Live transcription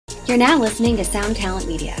You're now listening to Sound Talent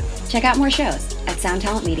Media. Check out more shows at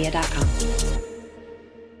soundtalentmedia.com.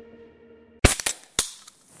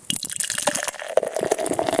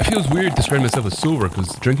 It feels weird describing myself as sober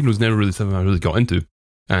because drinking was never really something I really got into.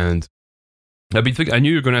 And I've been thinking, I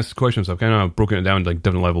knew you were going to ask this question, so I've kind of broken it down to like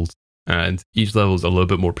different levels. And each level is a little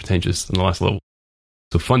bit more pretentious than the last level.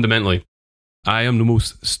 So fundamentally, I am the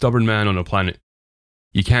most stubborn man on the planet.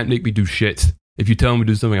 You can't make me do shit. If you tell me to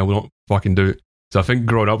do something, I will not fucking do it. So I think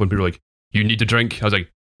growing up when people were like, you need to drink, I was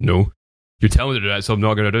like, no. You're telling me to do that, so I'm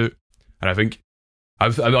not going to do it. And I think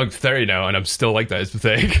I'm like 30 now, and I'm still like that. It's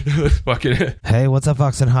pathetic. Fucking. Hey, what's up,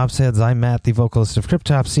 Vox and Hops heads? I'm Matt, the vocalist of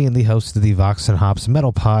Cryptopsy and the host of the Vox and Hops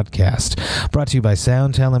Metal Podcast, brought to you by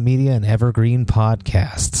Sound Talent Media and Evergreen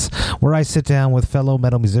Podcasts, where I sit down with fellow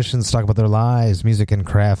metal musicians to talk about their lives, music, and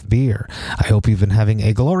craft beer. I hope you've been having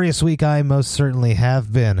a glorious week. I most certainly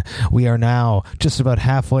have been. We are now just about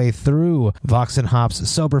halfway through Vox and Hops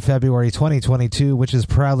Sober February 2022, which is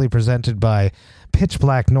proudly presented by Pitch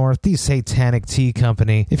Black North, the Satanic Tea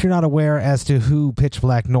Company. If you're not aware as to who Pitch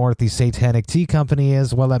Black North, the Satanic Tea Company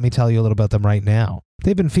is, well, let me tell you a little about them right now.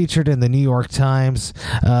 They've been featured in the New York Times.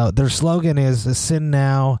 Their slogan is "Sin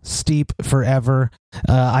Now, Steep Forever."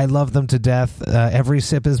 I love them to death. Every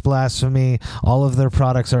sip is blasphemy. All of their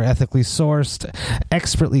products are ethically sourced,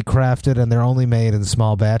 expertly crafted, and they're only made in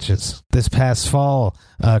small batches. This past fall,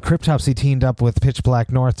 Cryptopsy teamed up with Pitch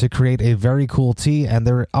Black North to create a very cool tea, and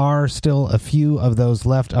there are still a few of those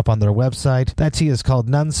left up on their website. That tea is called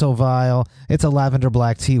None So Vile. It's a lavender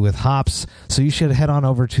black tea with hops, so you should head on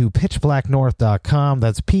over to pitchblacknorth.com.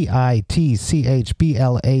 That's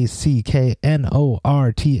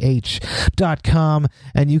pitchblacknorth.com,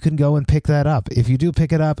 and you can go and pick that up. If you do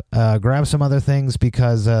pick it up, grab some other things,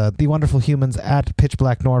 because the wonderful humans at Pitch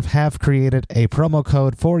Black North have created a promo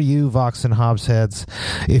code for you, Vox and Hops heads.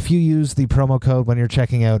 If you use the promo code when you're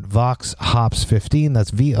checking out VOXHOPS15,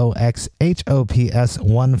 that's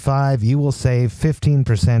VOXHOPS15, you will save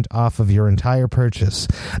 15% off of your entire purchase.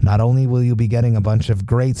 Not only will you be getting a bunch of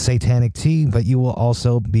great satanic tea, but you will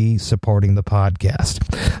also be supporting the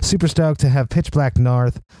podcast. Super stoked to have Pitch Black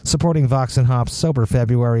North supporting Vox and Hops Sober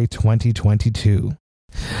February 2022.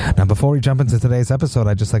 Now, before we jump into today's episode,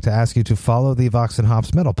 I'd just like to ask you to follow the Vox and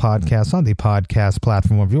Hops Metal Podcast on the podcast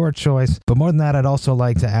platform of your choice. But more than that, I'd also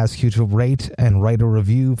like to ask you to rate and write a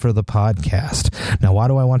review for the podcast. Now, why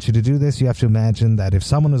do I want you to do this? You have to imagine that if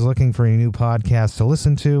someone is looking for a new podcast to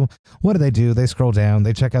listen to, what do? They scroll down,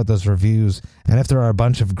 they check out those reviews, and if there are a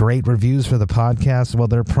bunch of great reviews for the podcast, well,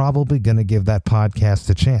 they're probably going to give that podcast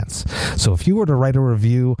a chance. So if you were to write a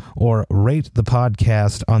review or rate the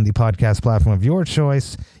podcast on the podcast platform of your choice,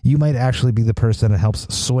 you might actually be the person that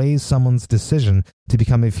helps sway someone's decision to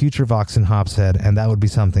become a future Vox and Hops head, and that would be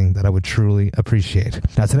something that I would truly appreciate.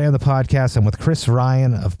 Now, today on the podcast, I'm with Chris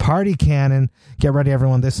Ryan of Party Cannon. Get ready,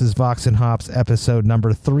 everyone. This is Vox and Hops episode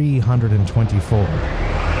number 324.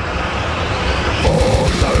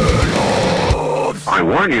 I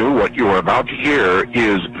warn you, what you are about to hear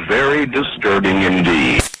is very disturbing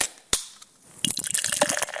indeed.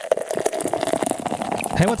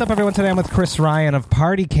 Hey, what's up, everyone? Today I'm with Chris Ryan of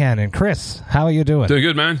Party Cannon. Chris, how are you doing? Doing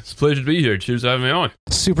good, man. It's a pleasure to be here. Cheers for having me on.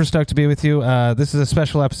 Super stoked to be with you. This is a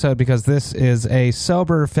special episode because this is a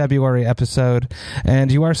Sober February episode,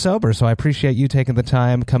 and you are sober, so I appreciate you taking the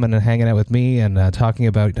time, coming and hanging out with me and talking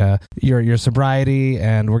about your sobriety,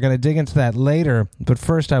 and we're going to dig into that later. But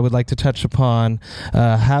first, I would like to touch upon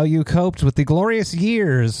how you coped with the glorious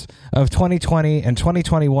years of 2020 and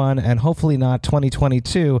 2021, and hopefully not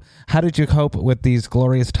 2022. How did you cope with these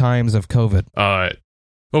glorious times of COVID?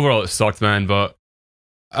 Overall, it sucked, man, but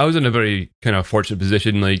I was in a very kind of fortunate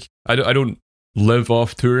position. Like, I don't live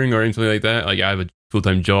off touring or anything like that. Like, I have a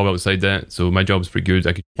full-time job outside that, so my job is pretty good.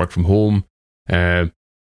 I could work from home. So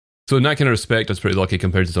in that kind of respect, I was pretty lucky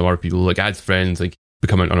compared to some other people. Like, I had friends, like,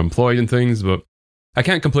 becoming unemployed and things, but I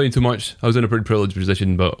can't complain too much. I was in a pretty privileged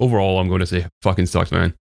position, but overall, I'm going to say fucking sucks,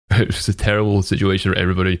 man. It was a terrible situation for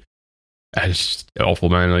everybody. It's just awful,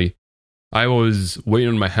 man. Like, I was waiting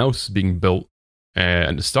on my house being built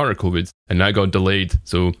at the start of COVID, and that got delayed.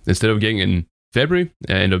 So instead of getting it in February, it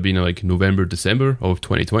ended up being like November, December of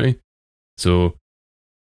 2020. So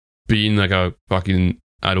being like a fucking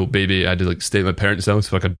adult baby, I had to like stay at my parents' house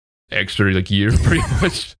for like an extra like year, pretty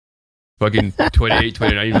much. Fucking 28,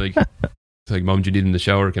 29, like, it's like, Mom, do you need in the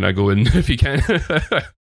shower? Can I go in if you can?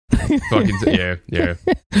 Fucking, yeah.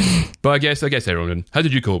 But I guess everyone did. How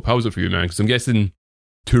did you cope? How was it for you, man? Because I'm guessing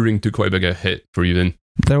touring took quite a big hit for you then.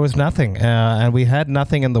 There was nothing, and we had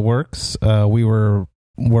nothing in the works. We were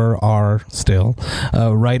are still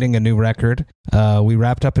writing a new record. We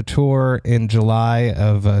wrapped up a tour in July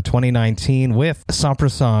of 2019 with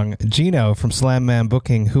Samprasong Gino from Slam Man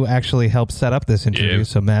Booking, who actually helped set up this interview. Yeah.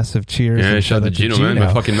 So massive cheers. Yeah, and shout out to Gino, man.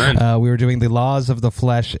 My fucking man. We were doing the Laws of the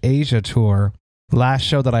Flesh Asia tour. Last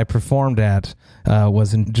show that I performed at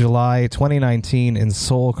was in July 2019 in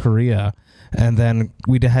Seoul, Korea. And then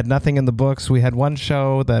we had nothing in the books. We had one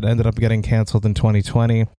show that ended up getting canceled in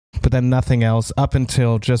 2020, but then nothing else up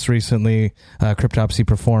until just recently. Cryptopsy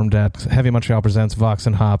performed at Heavy Montreal Presents Vox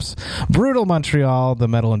and Hops Brutal Montreal, the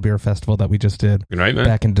metal and beer festival that we just did Right, man.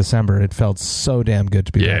 back in December. It felt so damn good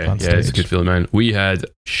to be back on stage. Yeah, it's a good feeling, man. We had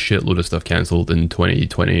shitload of stuff cancelled in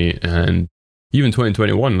 2020 and even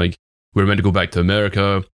 2021. Like, we were meant to go back to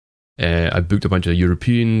America. I booked a bunch of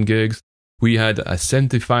European gigs. We had a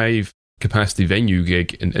 75 capacity venue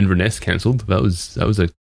gig in Inverness cancelled. That was a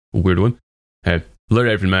weird one.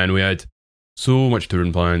 Larry Everett, man, we had so much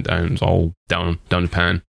touring planned and it was all down the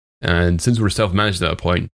pan. And since we were self-managed at that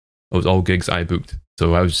point, it was all gigs I booked.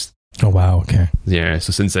 So I was... Oh, wow, okay. Yeah,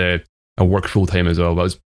 so since I work full-time as well, that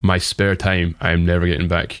was my spare time I'm never getting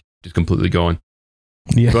back. Just completely gone.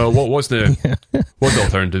 Yeah. But what's the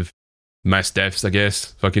alternative? Mass deaths, I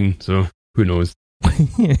guess. Fucking, so who knows?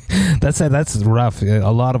 That's rough.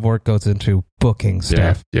 A lot of work goes into booking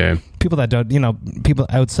stuff. Yeah. People that don't, people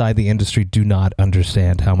outside the industry do not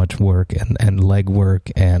understand how much work and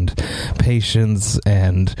legwork and patience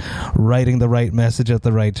and writing the right message at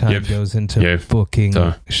the right time goes into booking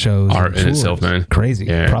shows. Art and in tours. itself, man. Crazy.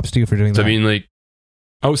 Yeah. Props to you for doing So that. I mean, like,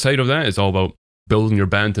 outside of that, it's all about building your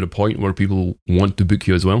band to the point where people want to book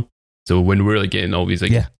you as well. So when we're like getting all these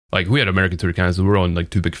like we had American tour cancelled, we're on like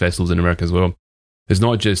 2 big festivals in America as well. It's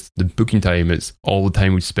not just the booking time, it's all the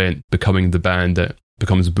time we spent becoming the band that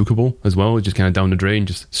becomes bookable as well. It's just kind of down the drain,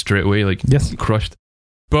 just straight away, like crushed.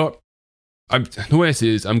 But the way I see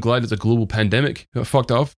it is, I'm glad it's a global pandemic that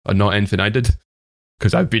fucked off and not anything I did,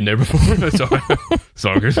 because I've been there before. It's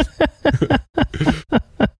all good.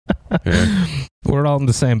 Yeah. We're all in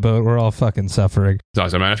the same boat. We're all fucking suffering.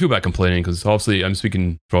 Sorry, man. I feel bad complaining because obviously I'm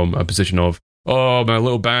speaking from a position of, oh, my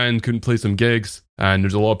little band couldn't play some gigs, and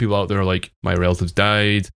there's a lot of people out there like, my relatives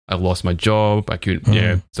died, I lost my job, I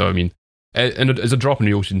couldn't, So I mean, and it's a drop in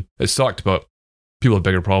the ocean. It sucked, but people have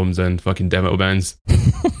bigger problems than fucking death metal bands.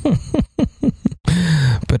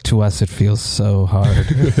 But to us, it feels so hard.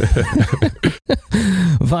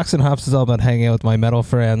 Vox and Hops is all about hanging out with my metal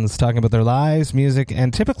friends, talking about their lives, music,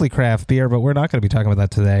 and typically craft beer, but we're not going to be talking about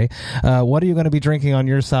that today. What are you going to be drinking on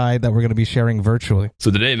your side that we're going to be sharing virtually? So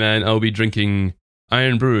today, man, I'll be drinking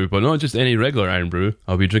Iron Brew, but not just any regular Iron Brew.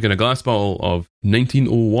 I'll be drinking a glass bottle of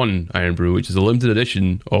 1901 Iron Brew, which is a limited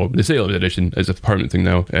edition, or they say limited edition, it's a permanent thing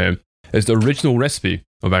now. It's the original recipe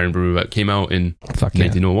of Iron Brew that came out in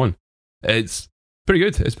 1901. It's pretty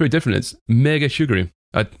good. It's pretty different. It's mega sugary.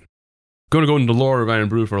 I'm going to go into the lore of Iron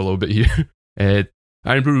Brew for a little bit here.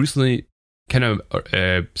 Iron Brew recently, kind of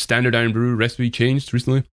standard Iron Brew recipe changed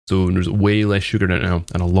recently. So there's way less sugar in it now.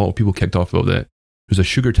 And a lot of people kicked off about that. There's a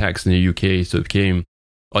sugar tax in the UK, so it became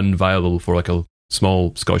unviable for like a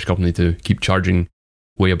small Scottish company to keep charging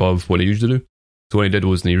way above what they usually do. So what they did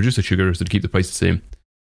was they reduced the sugar so to keep the price the same.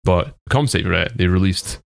 But to compensate for that, they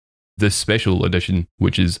released this special edition,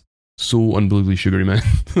 which is so unbelievably sugary, man.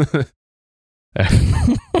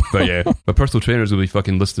 But yeah, my personal trainers will be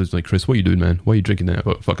fucking listeners like, Chris, what are you doing, man? Why are you drinking that?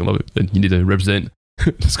 But fucking love it. And you need to represent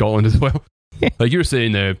Scotland as well. Like you were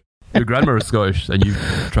saying, your grandmother's Scottish and you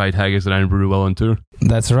tried haggis and Iron Brew well on tour.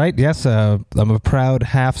 That's right, yes. I'm a proud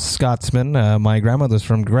half Scotsman. My grandmother's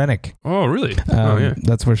from Greenock. Oh, really? Yeah.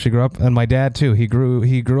 That's where she grew up. And my dad, too. He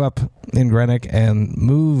grew up in Greenock and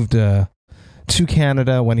moved to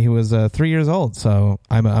Canada when he was 3 years old. So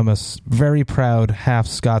I'm a very proud half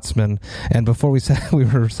Scotsman. And before we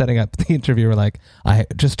were setting up the interview, we're like,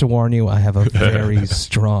 just to warn you, I have a very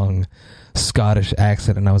strong Scottish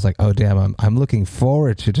accent. And I was like, oh damn, I'm looking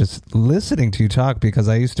forward to just listening to you talk, because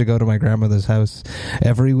I used to go to my grandmother's house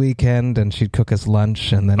every weekend and she'd cook us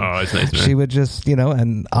lunch, and then it's nice, man. She would just,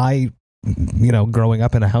 and I, growing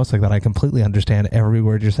up in a house like that, I completely understand every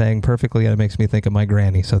word you're saying perfectly, and it makes me think of my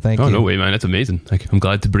granny. So thank you. Oh, no way, man. That's amazing. Like, I'm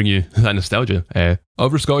glad to bring you that nostalgia.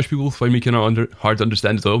 Other Scottish people find me kind of hard to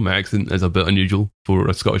understand as well. My accent is a bit unusual for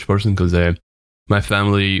a Scottish person, because my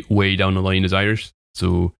family way down the line is Irish.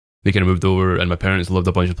 So they kind of moved over, and my parents lived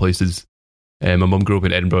a bunch of places. My mum grew up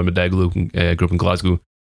in Edinburgh, my dad grew up in Glasgow.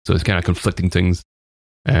 So it's kind of conflicting things.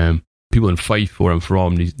 People in Fife, where I'm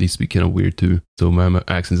from, they speak kind of weird too. So my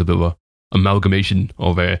accent's a bit of a amalgamation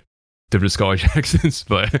of different Scottish accents.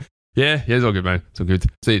 But yeah, it's all good, man. It's all good.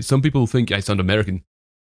 Say, some people think I sound American,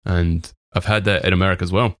 and I've had that in America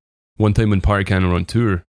as well. one time when Parkan were on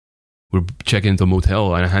tour, we're checking into a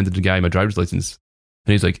motel and I handed the guy my driver's license.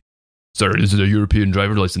 And he's like, "Sir, this is a European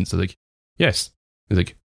driver's license." I was like, "Yes." He's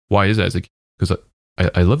like, "Why is that?" I was like, "Because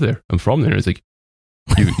I live there. I'm from there." It's like,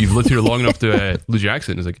 you've lived here long enough to lose your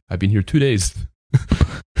accent. It's like, "I've been here 2 days."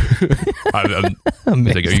 He's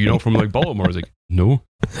like, "Are you not from like Baltimore?" I was like, "No."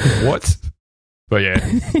 What? But yeah,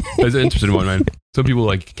 it's an interesting one, man. Some people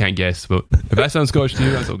like can't guess, but if that sounds Scottish to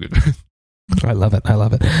you, that's all good. I love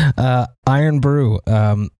it. Iron Brew,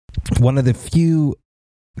 one of the few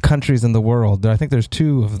countries in the world, I think there's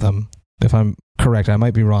two of them, if I'm correct, I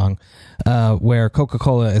might be wrong, where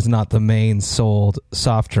Coca-Cola is not the main sold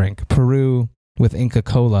soft drink. Peru with Inca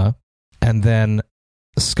Cola, and then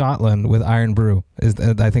Scotland with Iron Brew.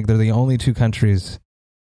 I think they're the only two countries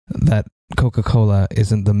that Coca-Cola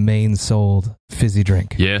isn't the main sold fizzy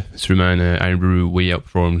drink. Yeah, it's true, man. Iron Brew way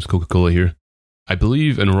outperforms Coca-Cola here. I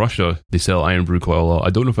believe in Russia they sell Iron Brew quite a lot. I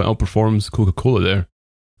don't know if it outperforms Coca-Cola there,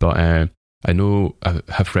 but I know I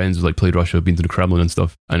have friends who like played Russia, been to the Kremlin and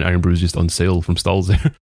stuff, and Iron Brew is just on sale from stalls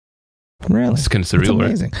there. Really? It's kind of surreal, right?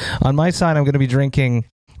 Amazing. On my side, I'm going to be drinking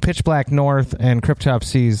Pitch Black North and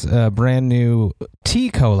Cryptopsy's brand new tea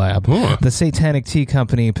collab. Oh. The Satanic Tea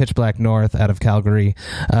Company, Pitch Black North, out of Calgary.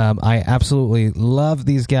 I absolutely love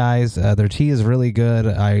these guys. Their tea is really good.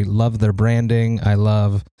 I love their branding. I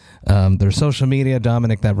love their social media.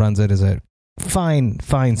 Dominic, that runs it, is a fine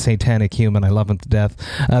satanic human. I love him to death.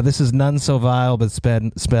 This is None So Vile, but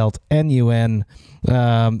spelled N-U-N.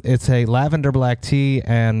 It's a lavender black tea,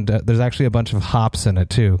 and there's actually a bunch of hops in it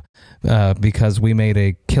too, because we made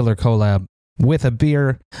a killer collab with a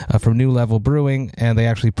beer from New Level Brewing, and they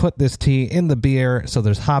actually put this tea in the beer, so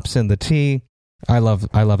there's hops in the tea. I love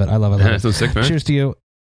it. That's so sick, man. Cheers to you.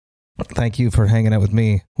 Thank you for hanging out with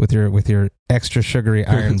me with your extra sugary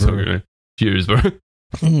Iron Brew. So good, man. Cheers,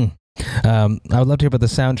 bro. I would love to hear about the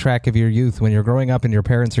soundtrack of your youth when you're growing up in your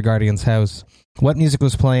parents' or guardians' house. What music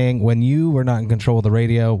was playing when you were not in control of the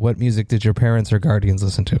radio? What music did your parents or guardians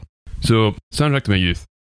listen to? So, soundtrack to my youth.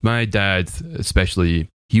 My dad, especially,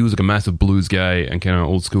 he was like a massive blues guy and kind of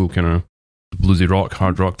old school, kind of bluesy rock,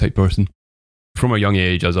 hard rock type person. From a young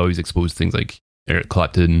age, I was always exposed to things like Eric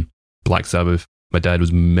Clapton, Black Sabbath. My dad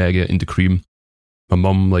was mega into Cream. My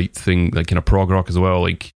mum liked things like kind of prog rock as well,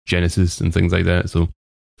 like Genesis and things like that. So,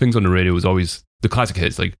 things on the radio was always the classic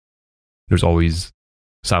hits. Like, there's always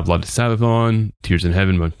Sad Blood Sabbath on, Tears in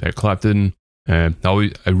Heaven by Eric Clapton. I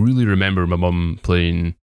really remember my mum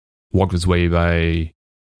playing Walk This Way by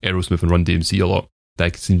Aerosmith and Run DMC a lot.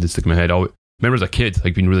 That seemed to stick in my head. I remember as a kid,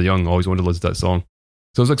 like being really young, I always wanted to listen to that song.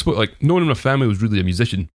 So I was like no one in my family was really a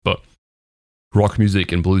musician, but rock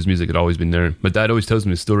music and blues music had always been there. My dad always tells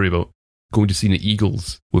me a story about going to see the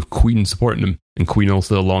Eagles with Queen supporting him, and Queen all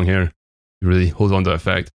still had long hair. He really holds on to that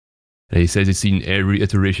fact. And he says he's seen every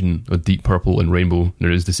iteration of Deep Purple and Rainbow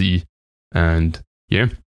there is to see. And yeah,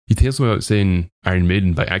 he tells me about saying Iron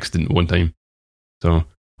Maiden by accident one time. So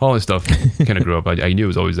all this stuff kind of grew up. I knew it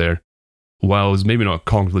was always there. While I was maybe not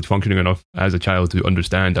cognitively functioning enough as a child to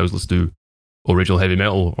understand, I was listening to original heavy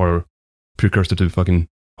metal or precursor to fucking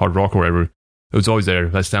hard rock or whatever. It was always there.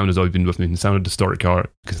 That sound has always been with me. The sound of distorted guitar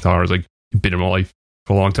has like been in my life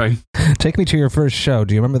for a long time. Take me to your first show.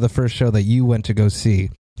 Do you remember the first show that you went to go see?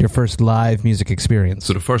 Your first live music experience?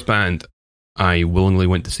 So the first band I willingly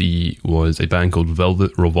went to see was a band called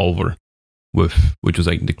Velvet Revolver, which was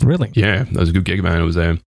like... Really? Yeah, that was a good gig, man. It was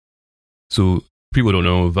so people don't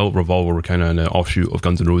know, Velvet Revolver were kind of an offshoot of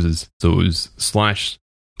Guns N' Roses. So it was Slash,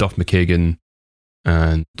 Duff McKagan,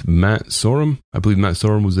 and Matt Sorum. I believe Matt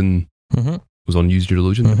Sorum was on Use Your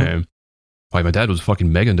Illusion. Mm-hmm. My dad was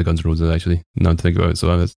fucking mega into Guns N' Roses, actually, now to think about it.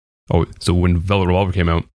 So when Velvet Revolver came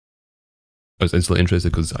out, I was instantly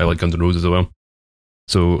interested because I like Guns N' Roses as well.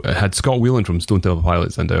 So it had Scott Weiland from Stone Temple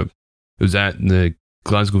Pilots, and it was at the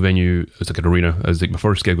Glasgow venue. It was like an arena. It was like my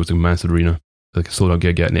first gig was like a massive arena, like a sold out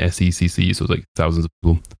gig at the SECC, so it was like thousands of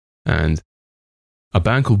people. And a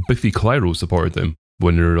band called Biffy Clyro supported them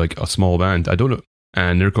when they were like a small band. I don't know,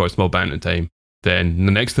 and they're quite a small band at the time. Then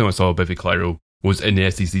the next time I saw Biffy Clyro was in the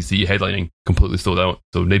SECC headlining, completely sold out.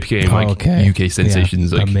 So they became like UK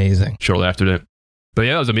sensations, like amazing shortly after that. But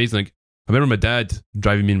yeah, that was amazing. Like, I remember my dad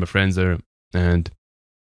driving me and my friends there, and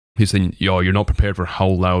he's saying, "Yo, you're not prepared for how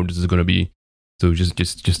loud this is going to be. So just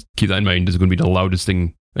keep that in mind. This is going to be the loudest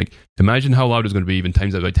thing. Like, imagine how loud it's going to be, even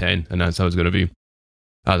times out by 10, and that's how it's going to be."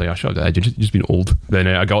 I was like, "Oh, shut up, Dad. You're just being old." Then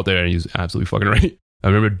I got there, and he's absolutely fucking right. I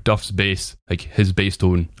remember Duff's bass, like his bass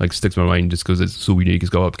tone, like sticks in my mind just because it's so unique. It's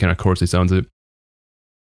got kind of chorusy sounds to it,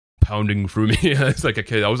 pounding through me. It's like a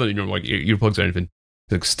kid. I wasn't even like earplugs or anything.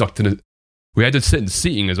 Like stuck to it. We had to sit in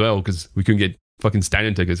seating as well because we couldn't get fucking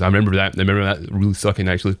standing tickets. I remember that really sucking,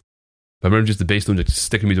 actually. But I remember just the bass drum just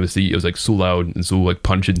sticking me to the seat. It was like so loud and so like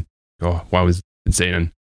punching. Oh, wow, it was insane.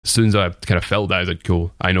 And as soon as I kind of felt that, I was like,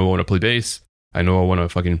 cool, I know I want to play bass. I know I want to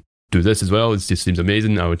fucking do this as well. It just seems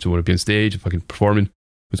amazing. I just want to be on stage, fucking performing. It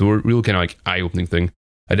was a real kind of like eye-opening thing.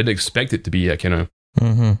 I didn't expect it to be a kind of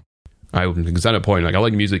eye-opening thing. Because at that point, like, I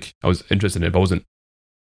like music. I was interested in it, but I wasn't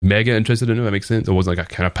mega interested in it, if that makes sense. It wasn't like a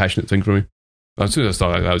kind of passionate thing for me. But as soon as I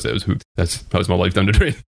saw that, I was hooked. That was my life down the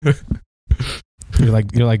drain.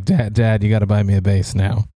 You're like, Dad, you got to buy me a bass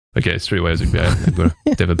now. Okay, straight away I was like, yeah, I'm going to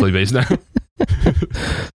definitely play bass now.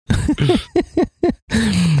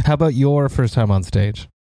 How about your first time on stage?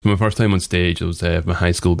 My first time on stage, it was my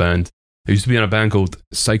high school band. I used to be in a band called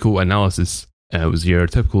Psychoanalysis. It was your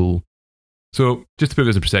typical... So, just to put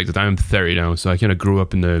this in perspective, I'm 30 now, so I kind of grew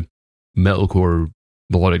up in the metalcore,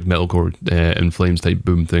 melodic metalcore, In Flames type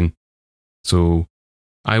boom thing. So,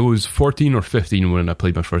 I was 14 or 15 when I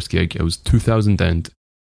played my first gig. It was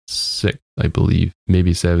 2006, I believe,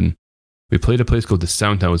 maybe 7. We played a place called the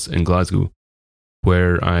Soundhouse in Glasgow,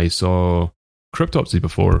 where I saw Cryptopsy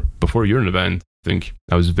before you were in the band, I think.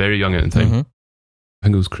 I was very young at the time. I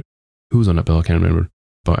think it was... Who was on that bill? I can't remember.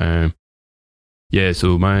 But, yeah,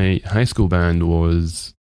 so my high school band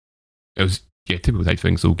was... It was, yeah, typical type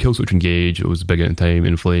thing. So Killswitch Engage, it was big at the time,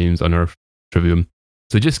 In Flames, Unearth, Trivium.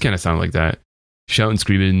 So it just kind of sounded like that. Shouting,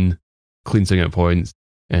 screaming, clean singing at points,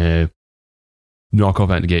 knock off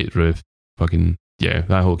Anti-Gate riff, fucking, yeah,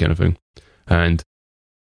 that whole kind of thing. And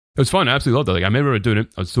it was fun. I absolutely loved it. Like, I remember doing it.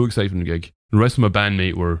 I was so excited for the gig. The rest of my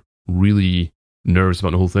bandmate were really nervous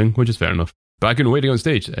about the whole thing, which is fair enough. But I couldn't wait to go on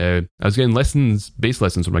stage. I was getting bass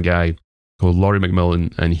lessons from a guy called Laurie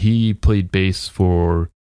McMillan, and he played bass for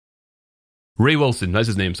Ray Wilson. That's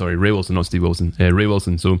his name, sorry. Ray Wilson, not Steve Wilson. Ray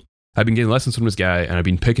Wilson. So I've been getting lessons from this guy, and I've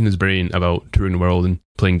been picking his brain about touring the world and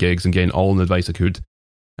playing gigs and getting all the advice I could.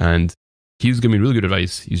 And he was giving me really good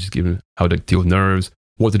advice. He was just giving me how to deal with nerves,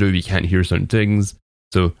 what to do if you can't hear certain things.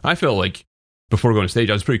 So I felt like before going on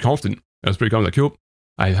stage, I was pretty confident. Like, cool,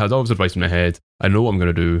 I had all this advice in my head. I know what I'm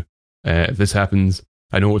going to do. If this happens,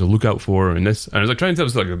 I know what to look out for in this. And I was like trying to tell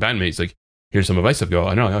this like a bandmates, like, here's some advice I've got.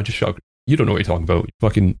 I know, I'm just shocked. You don't know what you're talking about.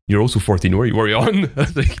 You're also 14. Where are you on? I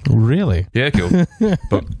was like, really? Yeah, cool.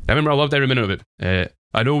 But I remember I loved every minute of it.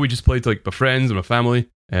 I know we just played to like my friends and my family,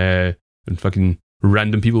 and fucking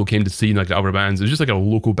random people came to see like the other bands. It was just like a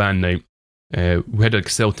local band night. We had to like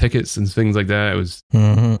sell tickets and things like that. It was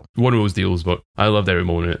one of those deals, but I loved every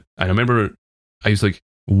moment of it. And I remember I used to like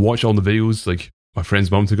watch all the videos, like my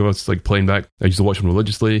friend's mom took us like playing back. I used to watch them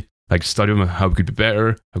religiously, like study them, how we could be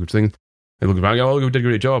better, how we could sing. And looking back, oh, we did a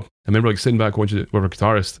great job. I remember like sitting back watching it with our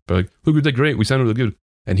guitarist, but like, look, we did great. We sounded really good.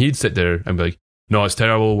 And he'd sit there and be like, no, it's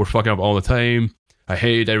terrible. We're fucking up all the time. I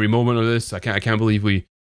hate every moment of this. I can't believe we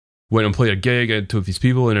went and played a gig and took these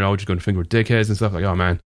people and they're all just going to think we're dickheads and stuff. Like, oh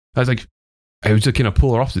man. I was like, I was just kind of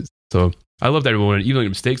polar opposites. So I loved every moment, even like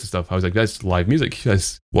mistakes and stuff. I was like, that's live music.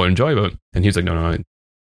 That's what I enjoy about it. And he was like, no.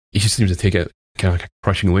 He just seems to take it kind of like a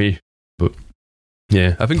crushing way. But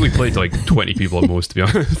yeah, I think we played to like 20 people at most, to be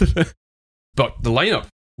honest. But the lineup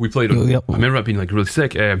we played with, I remember it being like really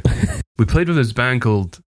sick. We played with this band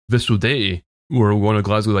called Visceral Deity, were one of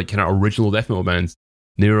Glasgow like kind of original death metal bands.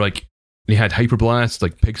 And they were like, they had Hyperblast,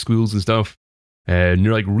 like Pig Squeals and stuff, and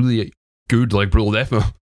they're like really good like brutal death metal.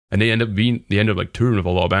 And they end up like touring with a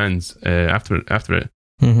lot of bands after it.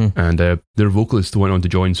 And their vocalist went on to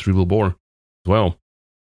join Cerebral Bore as well.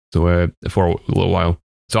 So for a little while.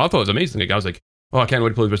 So I thought it was amazing. Like I was like, oh, I can't wait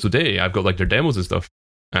to play Visceral Deity. I've got like their demos and stuff.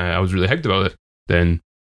 I was really hyped about it. Then,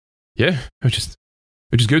 yeah, it was just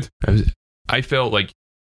good. I felt like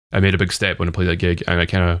I made a big step when I played that gig, and I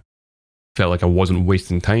kind of felt like I wasn't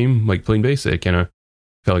wasting time like playing bass. I kind of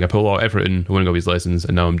felt like I put a lot of effort in. I went and got these lessons,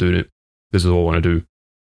 and now I'm doing it. This is what I want to do.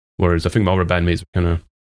 Whereas I think my other bandmates were kind of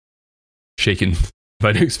shaken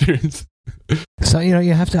by the experience. So,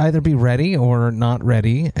 you have to either be ready or not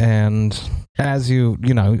ready. And as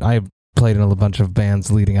I played in a bunch of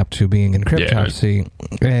bands leading up to being in Cryptopsy,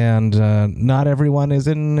 and not everyone is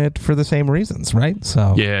in it for the same reasons, right?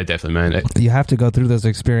 So yeah, definitely, man. You have to go through those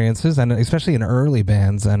experiences, and especially in early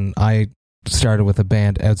bands. And I started with a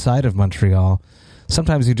band outside of Montreal.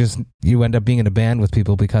 Sometimes you end up being in a band with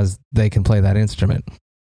people because they can play that instrument,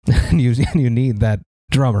 and you need that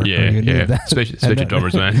drummer. Yeah, especially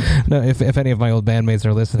drummers, man. No, if any of my old bandmates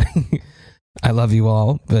are listening, I love you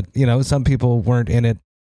all, but some people weren't in it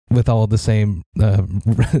with all the same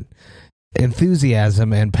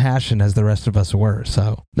enthusiasm and passion as the rest of us were.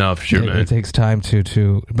 So no, for sure, man. It takes time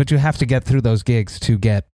but you have to get through those gigs to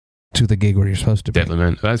get to the gig where you're supposed to be. Definitely,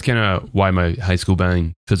 man. That's kind of why my high school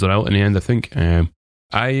band fizzled out in the end, I think.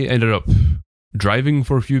 I ended up driving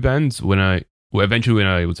for a few bands when I well, eventually when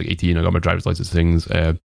I was like 18, I got my driver's license things.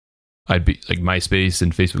 I'd be like MySpace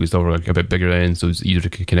and Facebook and stuff were like a bit bigger then, so it's easier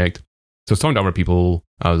to connect. So I was talking to other people.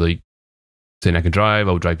 I was like saying I can drive.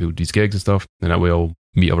 I'll drive people to these gigs and stuff, and that way I'll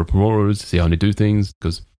meet other promoters, see how they do things.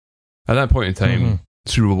 Because at that point in time,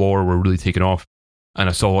 Super War were really taking off, and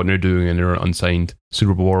I saw what they're doing, and they're unsigned.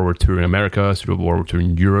 Super War were touring America. Super War were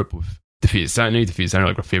touring Europe with Defeated Sanity. Defeated Sanity,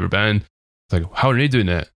 like our favorite band. It's like, how are they doing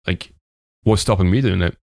that? Like, what's stopping me doing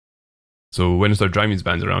it? So when I started driving these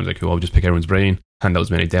bands around, I was like, cool, I'll just pick everyone's brain, hand out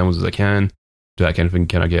as many demos as I can, do that kind of thing.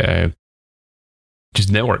 Can I get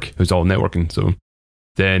just network? It was all networking. So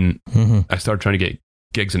then I started trying to get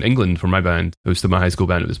gigs in England for my band. It was still my high school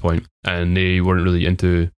band at this point, and they weren't really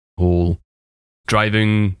into the whole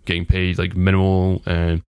driving, getting paid like minimal,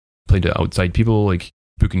 and playing to outside people, like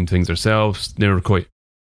booking things themselves. They were quite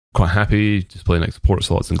happy just playing like support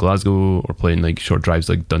slots in Glasgow or playing like short drives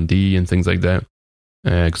like Dundee and things like that.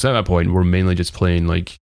 Because at that point, we're mainly just playing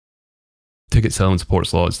like ticket selling support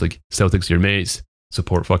slots, like sell tickets to your mates,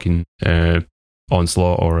 support fucking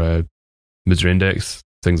Onslaught or Misery Index,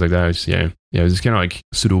 things like that. It was just kind of like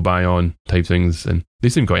pseudo buy on type things, and they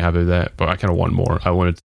seemed quite happy with that. But I kind of want more. I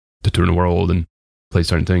wanted to tour the world and play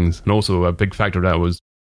certain things, and also a big factor of that was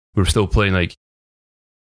we were still playing like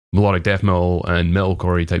melodic death metal and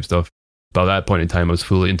metalcore type stuff. But at that point in time, I was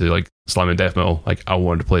fully into like slam and death metal. Like I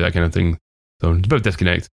wanted to play that kind of thing. So it's a bit of a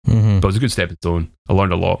disconnect, but it was a good stepping stone. I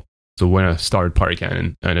learned a lot. So when I started Party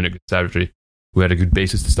Cannon and then Savagery, we had a good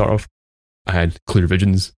basis to start off. I had clear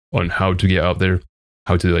visions on how to get out there,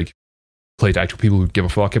 how to like play to actual people who give a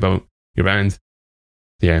fuck about your band.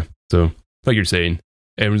 Yeah. So like you're saying,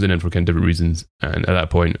 everyone's in it for kind of different reasons, and at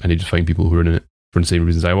that point, I need to find people who are in it for the same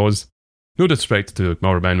reasons I was. No disrespect to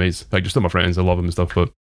my other bandmates, like they're still my friends. I love them and stuff,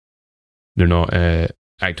 but they're not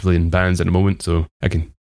actively in bands at the moment. So I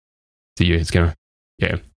can see you. It's kind of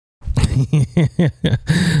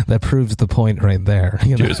that proves the point right there.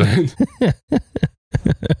 You know? Cheers.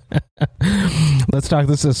 Let's talk.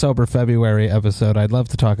 This is a sober February episode. I'd love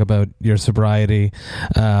to talk about your sobriety.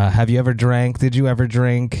 Have you ever drank? Did you ever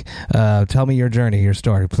drink? Tell me your journey, your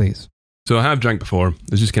story, please. So I have drank before.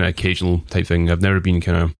 It's just kind of occasional type thing. I've never been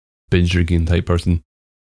kind of binge drinking type person.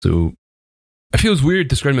 So I feel it's weird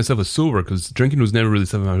describing myself as sober because drinking was never really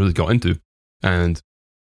something I really got into. And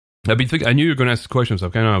I've been thinking, I knew you were going to ask the question, so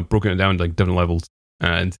I've kind of broken it down to like different levels.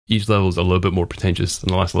 And each level is a little bit more pretentious than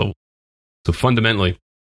the last level. So fundamentally,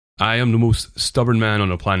 I am the most stubborn man on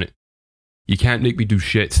the planet. You can't make me do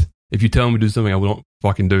shit. If you tell me to do something, I will not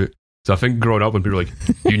fucking do it. So I think growing up when people were like,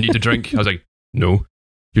 you need to drink, I was like, no.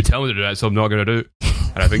 You're telling me to do that, so I'm not going to do it.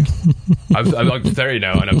 And I think I'm like 30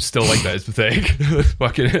 now, and I'm still like that. It's pathetic.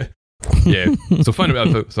 Fucking yeah. So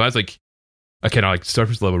fundamentally, so that's like a kind of like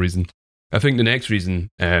surface level reason. I think the next reason,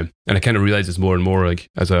 and I kind of realized this more and more like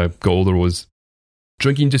as I got older, was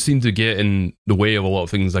drinking just seemed to get in the way of a lot of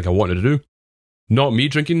things like I wanted to do. Not me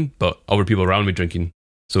drinking, but other people around me drinking.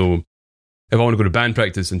 So if I want to go to band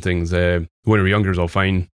practice and things, when we were younger, it's all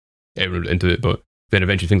fine. Everyone into it, but then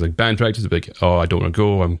eventually things like band practice, would be like, oh, I don't want to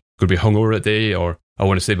go. I'm going to be hungover that day, or I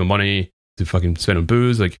want to save my money to fucking spend on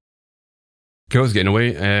booze. Like, girls getting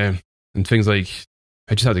away, and things like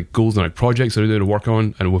I just had like goals and like projects that I did to work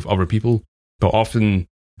on and with other people. But often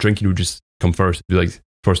drinking would just come first, be like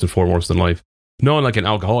first and foremost in life. Not in like an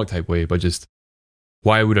alcoholic type way, but just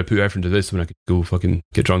why would I put effort into this when I could go fucking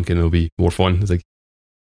get drunk and it'll be more fun? It's like,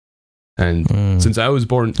 and since I was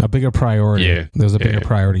born, a bigger priority. Yeah, there's a bigger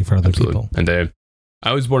priority for other people. And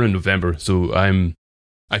I was born in November, so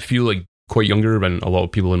I feel like quite younger than a lot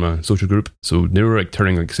of people in my social group. So they were like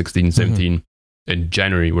turning like 16, 17 in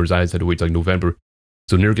January, whereas I had to wait till like November.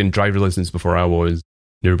 So they were getting driver's license before I was.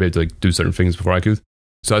 They were able to like do certain things before I could.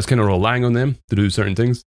 So I was kind of relying on them to do certain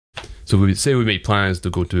things. So we made plans to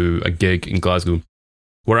go to a gig in Glasgow.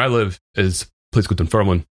 Where I live is a place called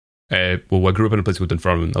Dunfermline. Well, I grew up in a place called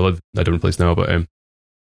Dunfermline. I live in a different place now, but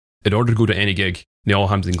in order to go to any gig, they all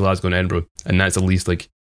happen in Glasgow and Edinburgh, and that's at least like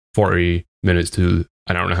 40 minutes to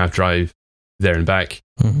an hour and a half drive there and back.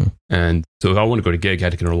 And so if I want to go to a gig, I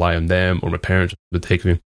had to kind of rely on them or my parents to take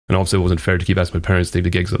me. And obviously it wasn't fair to keep asking my parents to take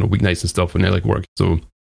the gigs on the weeknights and stuff when they like work. So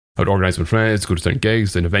I would organize with friends, go to certain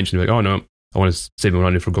gigs, and eventually be like, oh no, I want to save my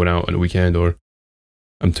money for going out on the weekend, or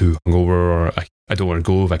I'm too hungover, or I don't want to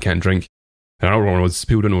go if I can't drink. And another one was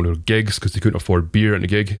people didn't want to go to gigs because they couldn't afford beer at the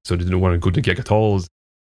gig, so they didn't want to go to the gig at all.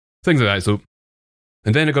 Things like that. So,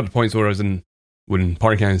 and then it got to points where I was in, when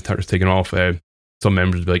Party Cannon started taking off, some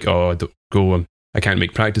members would be like, oh, I don't go, I can't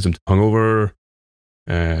make practice, I'm too hungover,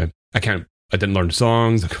 I didn't learn the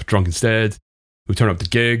songs, I got drunk instead. We turn up to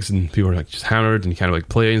gigs and people were like just hammered and kind of like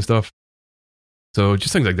play and stuff. So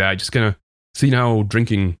just things like that, just kind of seeing how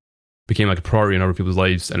drinking became like a priority in other people's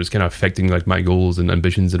lives, and it was kind of affecting like my goals and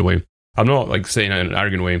ambitions in a way. I'm not like saying it in an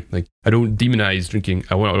arrogant way. Like, I don't demonize drinking.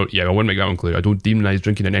 I want to make that one clear. I don't demonize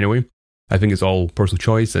drinking in any way. I think it's all personal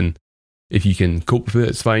choice, and if you can cope with it,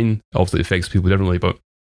 it's fine. Obviously, it affects people differently, but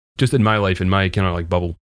just in my life, in my kind of like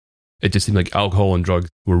bubble, it just seemed like alcohol and drugs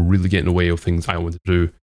were really getting in the way of things I wanted to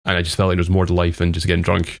do, and I just felt like there was more to life than just getting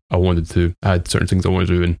drunk. I had certain things I wanted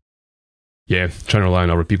to do, and yeah, trying to rely on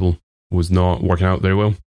other people was not working out very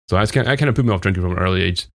well. So I kind of put me off drinking from an early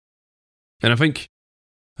age, and I think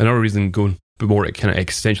another reason going a bit more kind of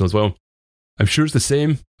existential as well. I'm sure it's the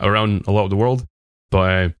same around a lot of the world,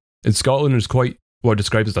 but in Scotland there's quite what I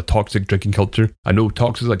describe as a toxic drinking culture. I know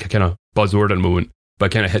toxic is like a kind of buzzword at the moment, but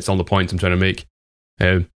it kind of hits all the points I'm trying to make.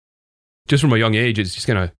 Just from a young age, it's just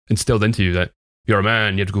kind of instilled into you that you're a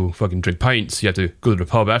man, you have to go fucking drink pints, you have to go to the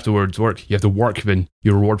pub afterwards, work, you have to work, then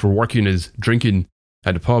your reward for working is drinking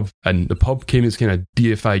at the pub. And the pub came as kind of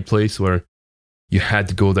deified place where you had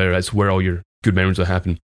to go there. That's where all your good memories will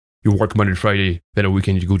happen. You work Monday to Friday, then a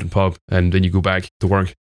weekend you go to the pub, and then you go back to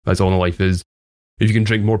work. That's all life is. If you can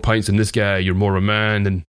drink more pints than this guy, you're more of a man.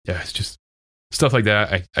 And yeah, it's just stuff like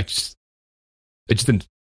that. I just didn't,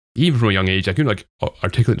 even from a young age, I couldn't like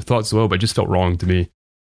articulate the thoughts as well, but it just felt wrong to me.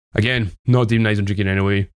 Again, not demonizing drinking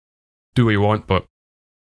anyway. Do what you want, but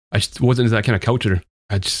I just wasn't into that kind of culture.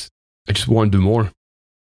 I just want to do more.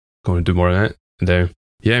 Going to do more of that. And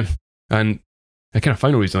yeah. And I kind of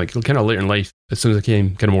found a reason, like kind of later in life, as soon as I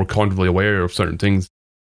became kind of more cognitively aware of certain things,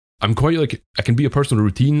 I'm quite like, I can be a person of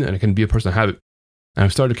routine and I can be a person of habit. And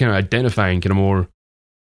I've started kind of identifying kind of more,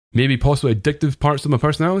 maybe possibly addictive parts of my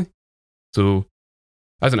personality. So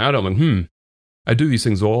as an adult, I'm like, I do these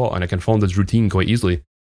things a lot and I can fall into this routine quite easily.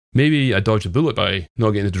 Maybe I dodged a bullet by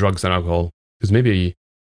not getting into drugs and alcohol, because maybe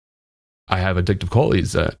I have addictive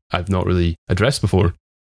qualities that I've not really addressed before.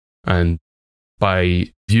 And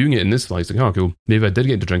by viewing it in this light, it's like, oh, cool, maybe I did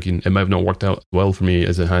get into drinking. It might have not worked out well for me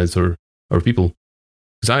as it has for other people.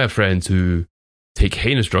 Because I have friends who take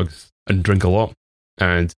heinous drugs and drink a lot,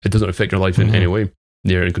 and it doesn't affect their life in any way.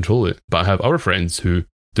 They're in control of it. But I have other friends who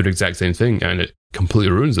do the exact same thing, and it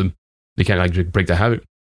completely ruins them. They can't like break the habit.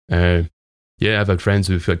 Yeah, I've had friends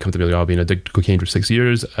who've come to me like, oh, I've been addicted to cocaine for 6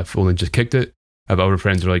 years. I've only just kicked it. I have other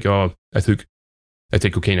friends who are like, oh, I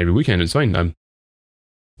take cocaine every weekend. It's fine. I'm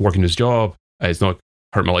working this job. It's not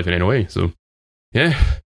hurt my life in any way. So, yeah,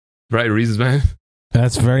 variety of reasons, man.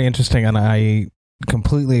 That's very interesting, and I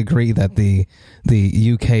completely agree that the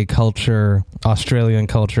UK culture, Australian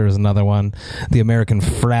culture is another one, the American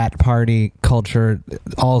frat party culture,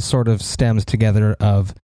 all sort of stems together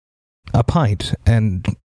of a pint and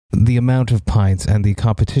the amount of pints and the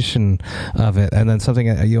competition of it. And then something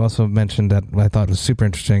you also mentioned that I thought was super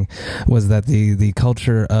interesting was that the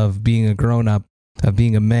culture of being a grown-up, of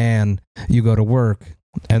being a man, you go to work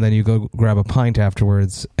and then you go grab a pint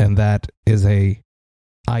afterwards, and that is a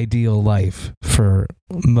ideal life for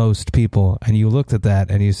most people. And you looked at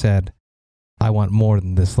that and you said, I want more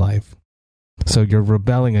than this life. So you're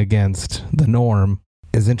rebelling against the norm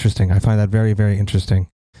is interesting. I find that very, very interesting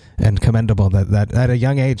and commendable that at a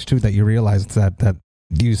young age too, that you realized that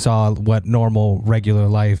you saw what normal regular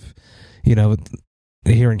life, you know,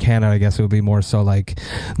 here in Canada, I guess it would be more so like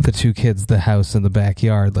the two kids, the house and the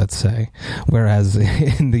backyard, let's say. Whereas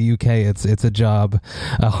in the UK, it's a job,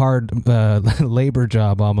 a hard labor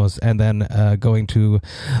job almost, and then going to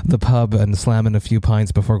the pub and slamming a few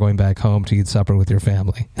pints before going back home to eat supper with your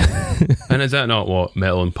family. And is that not what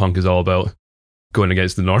metal and punk is all about? Going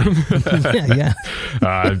against the norm? Yeah.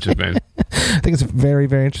 I'm just, man. I think it's very,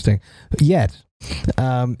 very interesting. Yet,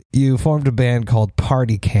 you formed a band called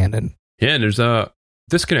Party Cannon. Yeah, and there's a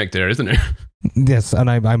disconnect there, isn't there? Yes,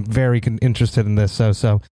 and I'm very interested in this.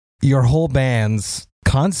 So your whole band's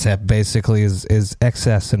concept basically is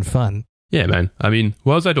excess and fun. Yeah, man. I mean,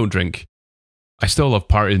 whilst I don't drink, I still love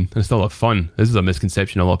partying and I still love fun. This is a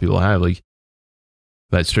misconception a lot of people have, like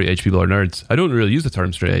that straight edge people are nerds. I don't really use the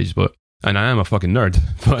term straight edge, and I am a fucking nerd,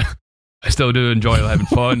 but I still do enjoy having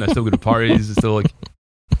fun. I still go to parties. I still like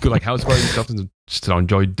go like house parties and stuff, and just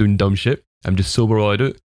enjoy doing dumb shit. I'm just sober while I do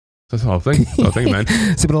it. That's the whole thing. Man.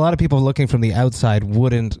 See, but a lot of people looking from the outside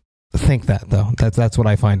wouldn't think that, though. That's what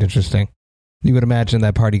I find interesting. You would imagine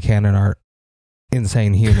that Party Cannon are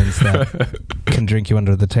insane humans that can drink you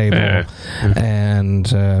under the table and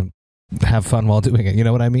have fun while doing it. You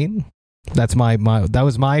know what I mean? That's that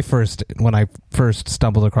was my first, when I first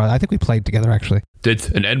stumbled across. I think we played together, actually. Did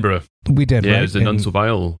in Edinburgh. We did, yeah, right? It was the None So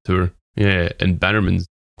Vile tour. Yeah, in Bannerman's.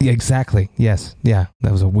 Yeah, exactly. Yes. Yeah.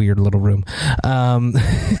 That was a weird little room.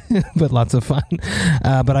 But lots of fun.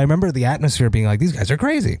 But I remember the atmosphere being like, these guys are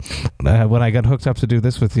crazy. When I got hooked up to do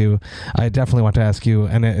this with you, I definitely want to ask you,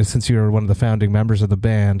 and since you're one of the founding members of the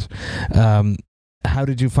band, how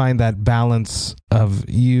did you find that balance of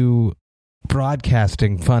you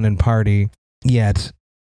broadcasting fun and party, yet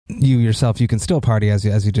you yourself, you can still party as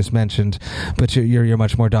you just mentioned, but you're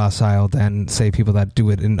much more docile than, say, people that do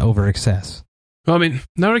it in over excess? Well, I mean,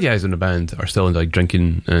 none of the guys in the band are still into like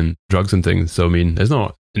drinking and drugs and things. So I mean, it's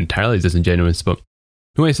not entirely disingenuous, but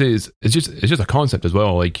the way I say is it's just a concept as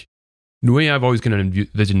well. Like the way I've always kind of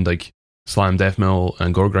envisioned like slam, death metal,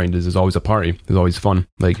 and gore grind is always a party. It's always fun.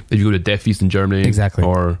 Like if you go to Death Feast in Germany, exactly,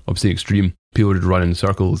 or Obscene Extreme, people are just running in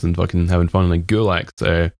circles and fucking having fun. Like Gulax,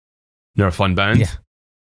 they're a fun band. Yeah.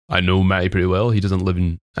 I know Matty pretty well. He doesn't live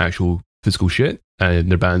in actual physical shit, and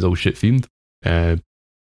their band's all shit themed.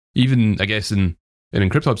 Even, I guess, in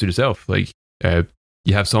Cryptopsy yourself, like,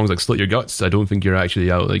 you have songs like Slit Your Guts. I don't think you're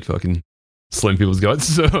actually out, like, fucking slim people's guts.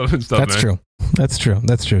 So, stuff, That's man. true. That's true.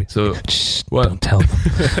 That's true. So, shh, well, don't tell them.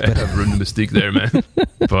 I've ruined the mystique there, man.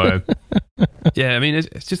 But, yeah, I mean,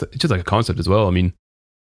 it's just like a concept as well. I mean,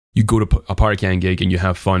 you go to a party can gig and you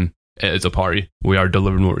have fun. It's a party. We are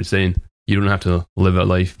delivering what we're saying. You don't have to live that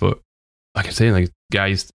life, but like I'm saying, like,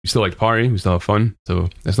 guys, we still like to party, we still have fun. So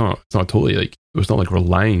it's not totally like, it's not like we're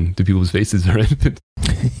lying to people's faces or anything.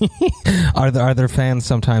 Are there fans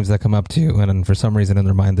sometimes that come up to you, and for some reason in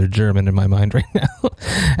their mind, they're German in my mind right now,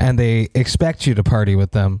 and they expect you to party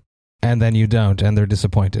with them, and then you don't, and they're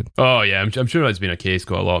disappointed? Oh yeah, I'm sure that's been a case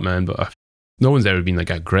quite a lot, man, but no one's ever been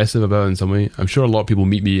like aggressive about it in some way. I'm sure a lot of people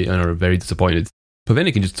meet me and are very disappointed. But then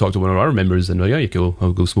they can just talk to one of our members and be like, yeah, cool,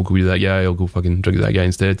 I'll go smoke weed with that guy, I'll go fucking drink with that guy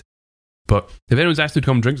instead. But if anyone's asked me to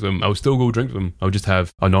come drink with them, I would still go drink with them. I would just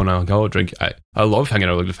have a non-alcoholic drink. I love hanging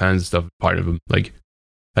out with the fans and stuff, part of them. Like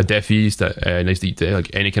a Death Feast, a Nice to Eat Day,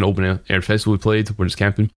 like any kind of open air festival we played, we're just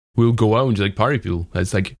camping. We'll go out and just like party people.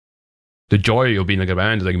 It's like the joy of being like a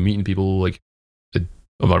band is like meeting people like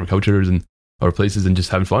of our cultures and our places and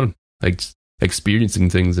just having fun, like just experiencing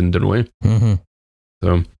things in a different way. Mm-hmm.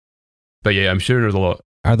 So, but yeah, I'm sure there's a lot.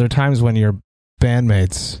 Are there times when your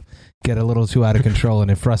bandmates get a little too out of control and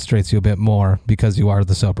it frustrates you a bit more because you are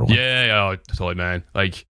the sober one? Yeah, totally, man.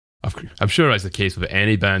 Like, I'm sure that's the case with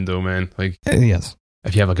any band, though, man. Like, yes.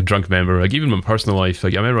 If you have like a drunk member, like even in my personal life,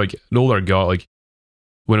 like I remember like the older I got, like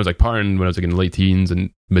when I was like partying, when I was like in late teens and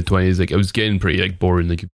mid 20s, like I was getting pretty like boring,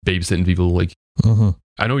 like babysitting people. Like,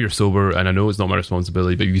 I know you're sober and I know it's not my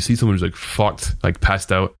responsibility, but if you see someone who's like fucked, like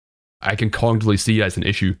passed out, I can cognitively see that's an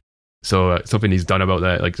issue. So something needs done about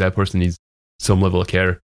that. Like that person needs some level of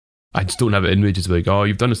care. I just don't have it in me just to be like, oh,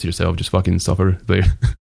 you've done this to yourself, just fucking suffer.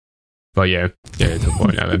 But yeah, it's a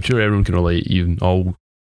point. I'm sure everyone can relate, even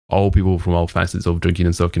all people from all facets of drinking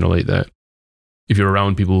and stuff can relate that. If you're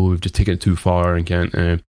around people who've just taken it too far and can't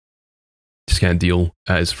deal,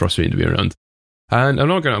 it's frustrating to be around. And I'm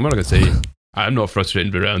not gonna say I'm not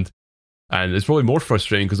frustrated to be around. And it's probably more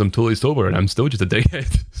frustrating because I'm totally sober and I'm still just a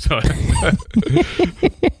dickhead. So.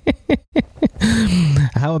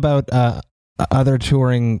 How about other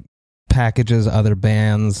touring packages, other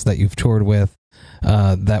bands that you've toured with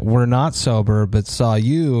that were not sober but saw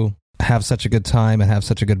you have such a good time and have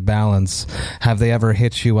such a good balance? Have they ever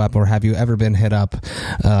hit you up, or have you ever been hit up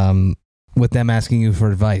with them asking you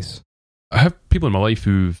for advice? I have people in my life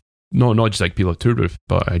who've not just like people I've toured with,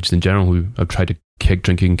 but just in general who have tried to kick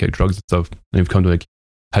drinking, kick drugs and stuff, and they've come to like,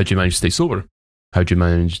 how do you manage to stay sober? How do you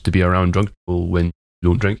manage to be around drunk people when you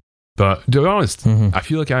don't drink? But to be honest, I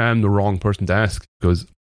feel like I am the wrong person to ask because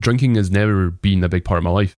drinking has never been a big part of my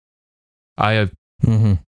life. I have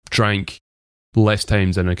drank less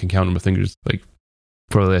times than I can count on my fingers, like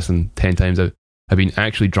probably less than 10 times. I've been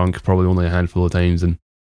actually drunk probably only a handful of times, and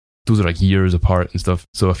those are like years apart and stuff.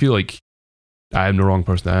 So I feel like I am the wrong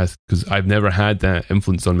person to ask because I've never had that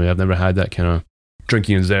influence on me. I've never had that kind of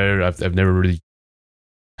drinking is there. I've never really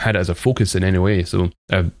had it as a focus in any way. So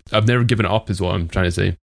I've never given it up is what I'm trying to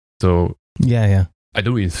say. So yeah. I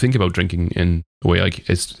don't even think about drinking in a way. Like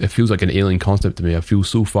it feels like an alien concept to me. I feel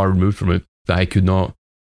so far removed from it that I could not,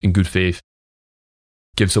 in good faith,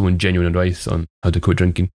 give someone genuine advice on how to quit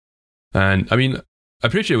drinking. And I mean, I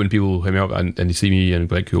appreciate when people hit me up and they see me and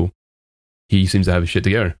be like, cool, he seems to have his shit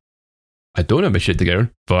together. I don't have my shit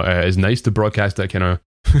together, but it's nice to broadcast that kind of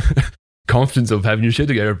confidence of having your shit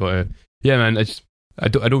together. But yeah, man, I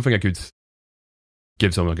don't think I could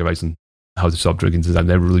give someone like advice on how to stop drinking since I've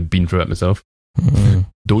never really been through it myself.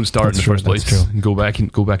 Don't start in the first place. Go back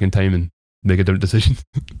in time and make a different decision.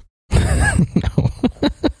 No.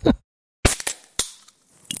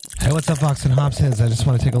 Hey, what's up, Vox and Hops heads? I just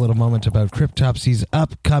want to take a little moment about Cryptopsy's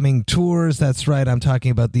upcoming tours. That's right, I'm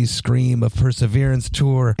talking about the Scream of Perseverance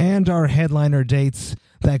tour and our headliner dates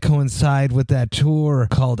that coincide with that tour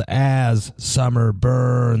called As Summer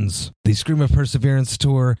Burns. The Scream of Perseverance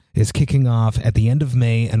tour is kicking off at the end of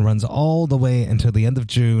May and runs all the way until the end of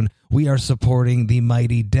June. We are supporting the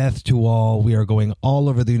mighty Death to All. We are going all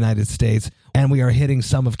over the United States, and we are hitting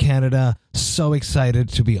some of Canada. So excited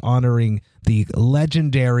to be honoring the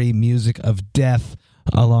legendary music of Death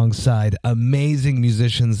alongside amazing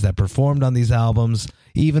musicians that performed on these albums.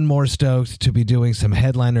 Even more stoked to be doing some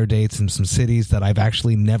headliner dates in some cities that I've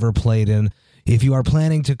actually never played in. If you are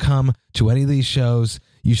planning to come to any of these shows,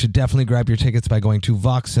 you should definitely grab your tickets by going to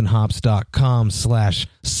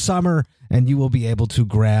voxandhops.com/summer, and you will be able to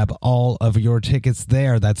grab all of your tickets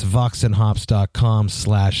there. That's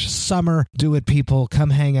voxandhops.com/summer. Do it, people. Come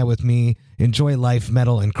hang out with me. Enjoy life,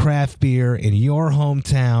 metal, and craft beer in your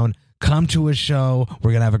hometown. Come to a show.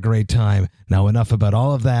 We're going to have a great time. Now, enough about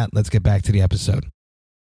all of that. Let's get back to the episode.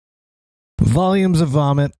 Volumes of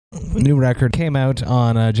Vomit, new record, came out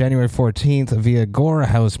on January 14th via Gora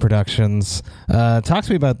House Productions. Talk to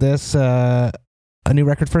me about this. A new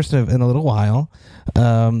record first in a little while.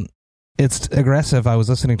 It's aggressive. I was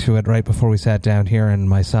listening to it right before we sat down here, and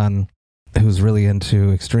my son, who's really into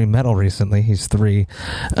extreme metal recently, he's 3,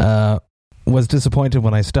 was disappointed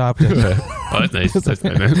when I stopped it. Oh, that's nice. That's nice,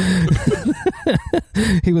 man.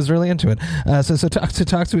 He was really into it. So talk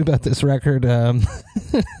to me about this record.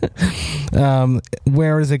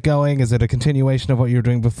 Where is it going? Is it a continuation of what you were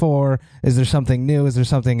doing before? Is there something new? Is there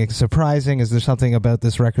something surprising? Is there something about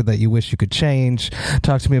this record that you wish you could change?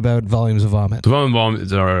 Talk to me about Volumes of Vomit. So Volumes of Vomit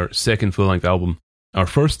is our second full-length album. Our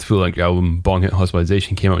first full-length album, Bong Hit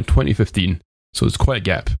Hospitalization, came out in 2015, so it's quite a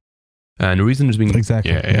gap. And the reason there's been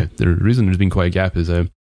the reason there's been quite a gap is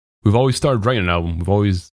we've always started writing an album.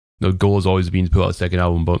 The goal has always been to put out a second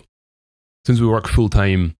album, but since we work full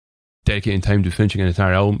time, dedicating time to finishing an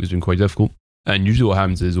entire album has been quite difficult. And usually what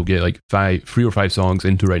happens is we'll get like 3 or 5 songs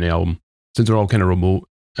into writing an album. Since we're all kind of remote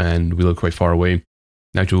and we live quite far away,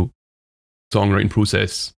 the actual songwriting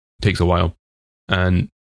process takes a while. And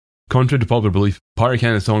contrary to popular belief, Pirate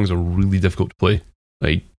Canada songs are really difficult to play.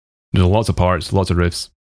 Like, there's lots of parts, lots of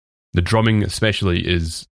riffs. The drumming especially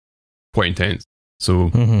is quite intense. So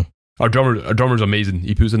our drummer's amazing.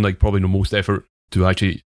 He puts in like probably the most effort to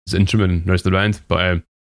actually his instrument and the rest of the band. But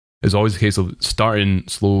it's always a case of starting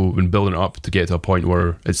slow and building it up to get to a point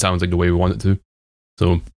where it sounds like the way we want it to.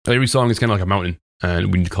 So every song is kind of like a mountain,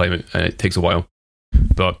 and we need to climb it, and it takes a while.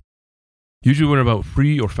 But usually when we're about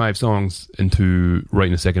 3 or 5 songs into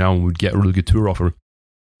writing a second album, we'd get a really good tour offer.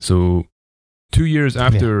 So 2 years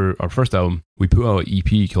after our first album, we put out an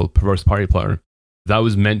EP called Perverse Party Platter. That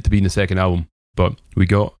was meant to be in the second album, but we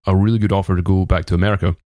got a really good offer to go back to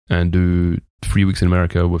America and do 3 weeks in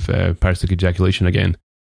America with Parasitic Ejaculation again.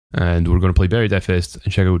 And we're going to play Bury Death Fest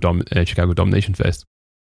and Chicago Domination Fest.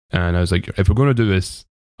 And I was like, if we're going to do this,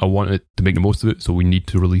 I want it to make the most of it, so we need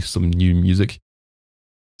to release some new music.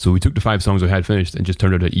 So we took the 5 songs we had finished and just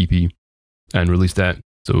turned out an EP and released that.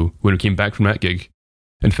 So when we came back from that gig,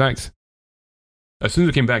 in fact, as soon as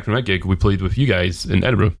we came back from that gig, we played with you guys in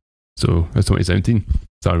Edinburgh. So that's 2017.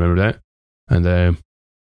 So I remember that. And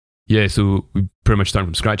so we pretty much started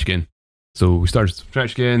from scratch again. So we started from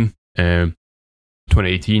scratch again.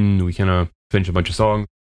 2018, we kind of finished a bunch of songs.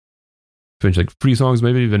 Finished like 3 songs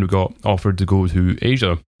maybe. Then we got offered to go to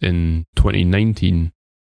Asia in 2019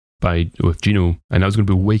 with Gino. And that was going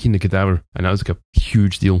to be Waking the Cadaver. And that was like a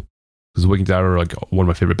huge deal. Because Waking the Cadaver are like one of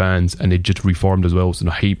my favourite bands. And they just reformed as well. So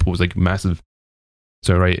the hype was like massive.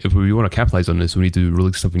 So, right, if we want to capitalize on this, we need to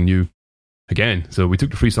release something new again. So we took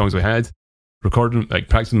the 3 songs we had, recorded them, like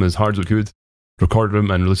practiced them as hard as we could, recorded them,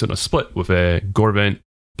 and released it on a split with Gorevent,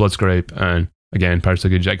 Bloodscribe, and again,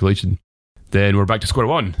 Parasitic Ejaculation. Then we're back to square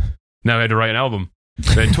one. Now I had to write an album.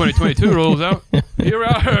 Then 2022 rolls out. Here we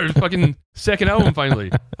are, fucking second album finally.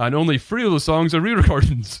 And only 3 of those songs are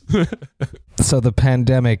re-recordings. So the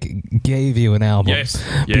pandemic gave you an album, yes,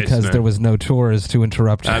 because there was no tours to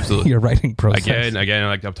interrupt your writing process. Again,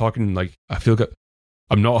 like I'm talking, like I feel like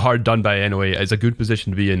I'm not hard done by anyway. It's a good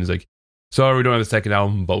position to be in. It's like, sorry, we don't have a second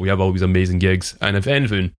album, but we have all these amazing gigs. And if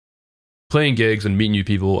anything, playing gigs and meeting new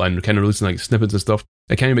people and kind of releasing like snippets and stuff,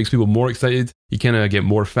 it kind of makes people more excited. You kind of get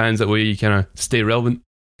more fans that way. You kind of stay relevant.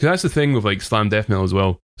 Because that's the thing with like slam death metal as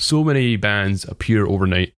well. So many bands appear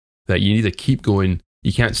overnight that you need to keep going.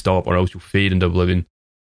 You can't stop or else you'll fade into oblivion.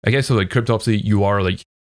 I guess so like Cryptopsy, you are like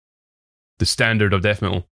the standard of death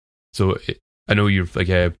metal. So I know you've like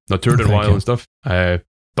not toured in a while and stuff,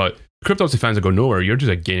 but Cryptopsy fans are going nowhere. You're just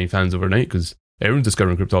like gaining fans overnight because everyone's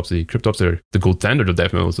discovering Cryptopsy. Cryptopsy are the gold standard of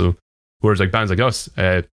death metal. So whereas like bands like us,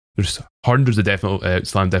 there's hundreds of death metal,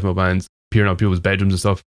 slam death metal bands appearing out people's bedrooms and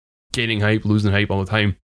stuff, gaining hype, losing hype all the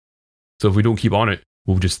time. So if we don't keep on it,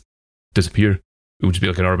 we'll just disappear. It would just be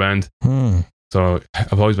like another band. So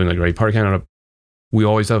I've always been like, right, Party Cannon, we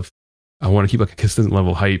always have, I want to keep like a consistent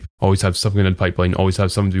level of hype, always have something in the pipeline, always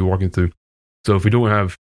have something to be working through. So if we don't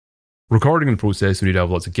have recording in the process, we need to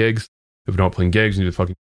have lots of gigs. If we're not playing gigs, we need to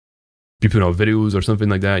fucking be putting out videos or something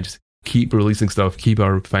like that. Just keep releasing stuff, keep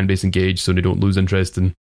our fan base engaged so they don't lose interest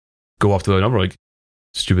and go off to another like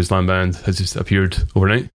stupid slam band has just appeared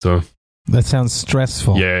overnight. So that sounds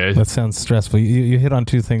stressful. Yeah, that sounds stressful. You hit on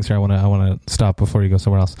two things here. I want to stop before you go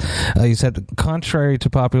somewhere else. You said, contrary to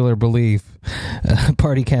popular belief,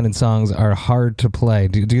 Party Cannon songs are hard to play.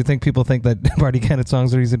 Do you think people think that Party Cannon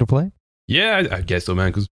songs are easy to play? Yeah, I guess so, man.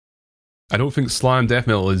 Because I don't think slam death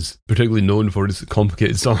metal is particularly known for its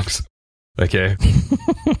complicated songs. Okay,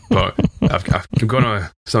 but I'm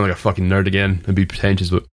gonna sound like a fucking nerd again and be pretentious,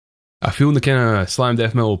 but I feel the kind of slam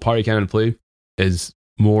death metal Party Cannon play is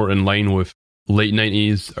more in line with late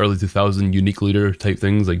 90s, early 2000 unique leader type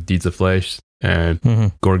things like Deeds of Flesh and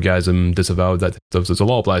Gorgasm, Disavowed, that type of stuff. So it's a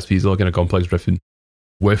lot of blast pieces, a lot of kind of complex riffing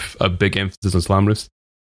with a big emphasis on slam riffs.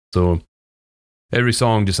 So every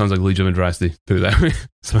song just sounds like Legion of Andraste, put it that way.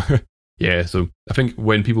 So yeah, so I think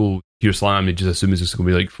when people hear slam, they just assume it's just going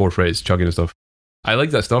to be like 4 frets chugging and stuff. I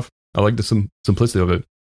like that stuff. I like the simplicity of it,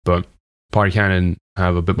 but Party Cannon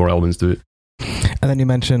have a bit more elements to it. And then you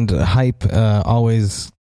mentioned hype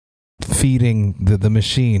always feeding the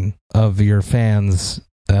machine of your fans'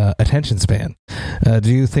 attention span.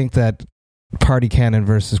 Do you think that Party Cannon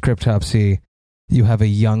versus Cryptopsy, you have a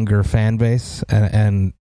younger fan base,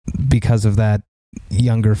 and because of that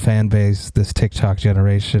younger fan base, this TikTok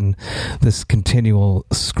generation, this continual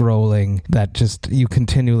scrolling, that just you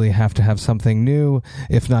continually have to have something new,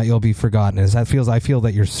 if not you'll be forgotten? I feel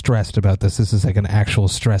that you're stressed about this. This is like an actual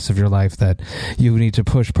stress of your life, that you need to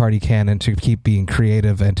push Party Cannon to keep being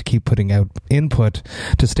creative and to keep putting out input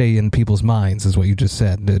to stay in people's minds, is what you just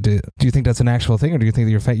said. Do you think that's an actual thing, or do you think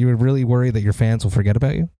that you're really worried that your fans will forget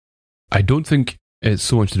about you? I don't think it's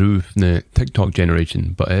so much to do with the TikTok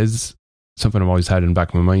generation, but it is something I've always had in the back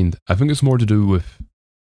of my mind. I think it's more to do with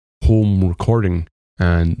home recording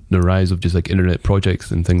and the rise of just like internet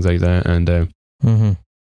projects and things like that, and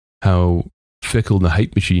how fickle the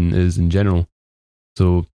hype machine is in general.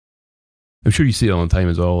 So I'm sure you see it all the time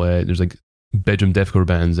as well. There's like bedroom deathcore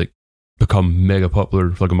bands that become mega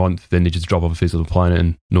popular for like a month, then they just drop off the face of the planet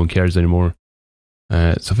and no one cares anymore. So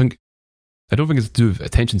I don't think it's to do with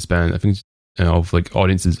attention span. I think it's, of like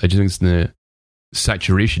audiences. I just think it's the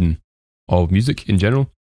saturation of music in general.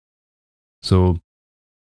 So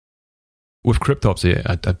with Cryptopsy,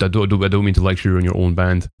 I don't mean to lecture on your own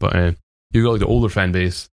band, but you've got like the older fan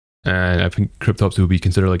base, and I think Cryptopsy would be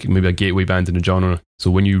considered like maybe a gateway band in the genre. So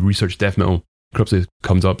when you research death metal, Cryptopsy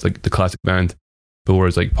comes up like the classic band. But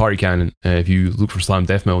whereas like Party Cannon, if you look for slam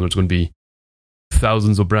death metal, there's going to be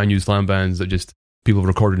thousands of brand new slam bands that just people have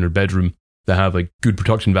recorded in their bedroom that have like good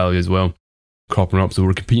production value as well, cropping up. So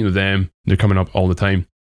we're competing with them. They're coming up all the time.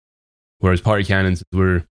 Whereas Party Cannons,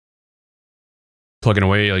 we're plugging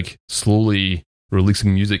away, like slowly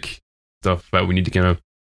releasing music stuff, but we need to kind of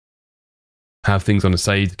have things on the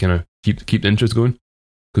side to kind of keep the interest going.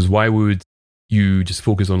 Because why would you just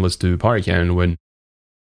focus on listening to Party Cannon when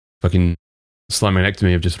fucking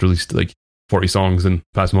Slaminectomy have just released like 40 songs in the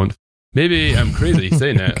past month? Maybe I'm crazy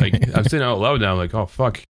saying that. Like I'm saying it out loud now, like, oh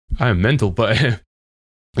fuck, I am mental. But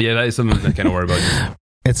yeah, that is something I kind of worry about.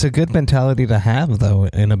 It's a good mentality to have, though,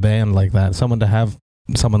 in a band like that. Someone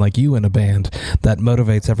like you in a band that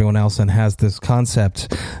motivates everyone else and has this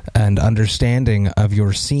concept and understanding of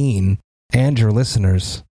your scene and your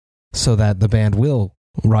listeners, so that the band will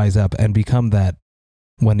rise up and become that.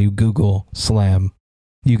 When you Google slam,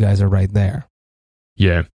 you guys are right there.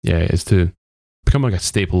 Yeah, it's to become like a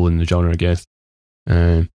staple in the genre, I guess.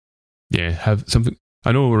 Have something.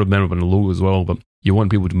 I know we're remembered on the logo as well, but you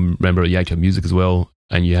want people to remember the actual music as well.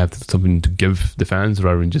 And you have something to give the fans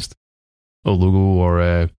rather than just a logo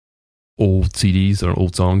or old CDs or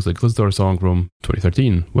old songs. Like, let's do our song from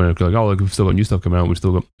 2013 when it's like, oh, like, we've still got new stuff coming out. We're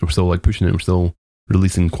still like pushing it. We're still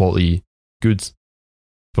releasing quality goods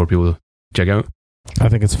for people to check out. I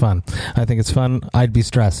think it's fun. I'd be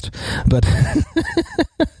stressed, but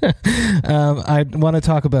I want to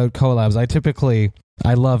talk about collabs.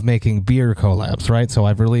 I love making beer collabs, right? So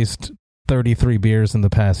I've released 33 beers in the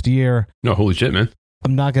past year. No, holy shit, man.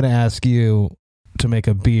 I'm not going to ask you to make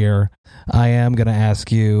a beer. I am going to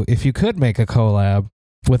ask you if you could make a collab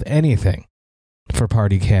with anything. for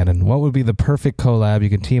Party Cannon? What would be the perfect collab? You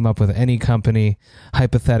can team up with any company.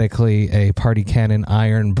 Hypothetically, a Party Cannon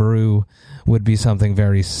Iron Brew would be something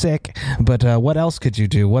very sick. But what else could you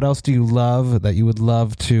do? What else do you love that you would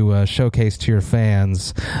love to showcase to your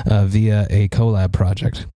fans via a collab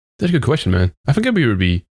project? That's a good question, man. I think it would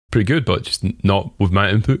be pretty good, but just not with my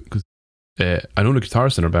input, because I know the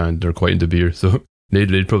guitarists in our band, they're quite into beer, so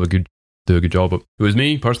they'd probably do a good job. But it was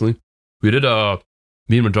me, personally. We did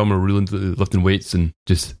me and my drummer were really into lifting weights and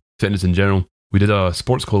just fitness in general. We did a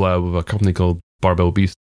sports collab with a company called Barbell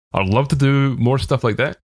Beast. I'd love to do more stuff like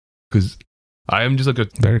that, because I am just like a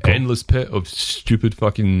cool. endless pit of stupid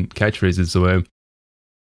fucking catchphrases. So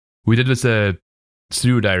we did this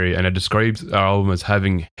studio diary, and I described our album as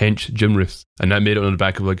having hench gym riffs, and that made it on the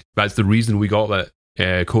back of like, that's the reason we got that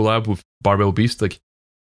collab with Barbell Beast. Like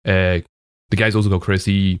the guy's also called Chris.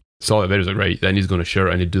 He saw it there, he was like, right, then he's going to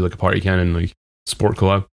shirt and he'd do like a Party Cannon like sport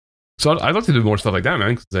collab. So I'd like to do more stuff like that,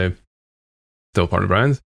 man, because still part of the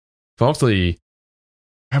brand. But obviously,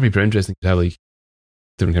 that'd be pretty interesting to have like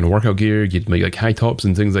different kind of workout gear. You'd make like high tops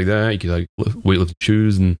and things like that. You could like weightlifting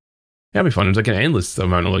shoes, and yeah, it'd be fun. There's like an endless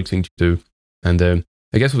amount of like things to do. And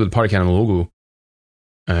I guess with the Party Cannon logo,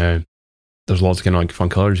 there's lots of kind of like fun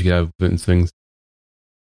colors you could have and things.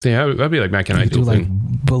 So yeah, that'd be like my kind of ideal do like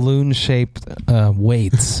thing. balloon shaped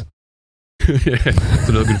weights. Yeah, it's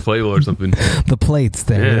another good flavor or something. The plates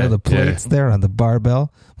there, the plates there on the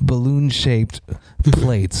barbell, balloon shaped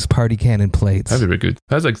plates, Party Cannon plates. That'd be very good.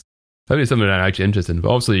 That'd be something that I'm actually interested in. But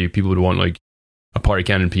obviously, people would want like a Party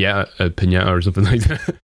Cannon pinata or something like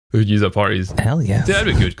that. We would use at parties. Hell yeah. So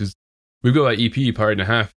that'd be good, because we've got that EP, Part and a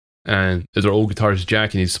Half, and there's our old guitarist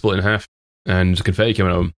Jack, and he's split in half, and there's confetti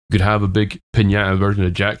coming out of him. You could have a big pinata version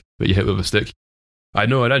of Jack that you hit with a stick. I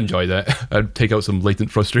know I'd enjoy that. I'd take out some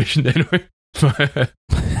latent frustration anyway.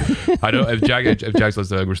 I don't. If Jack's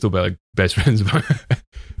listening, we're still like best friends, but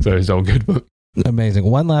so it's all good. But amazing.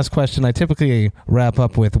 One last question. I typically wrap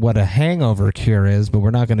up with what a hangover cure is, but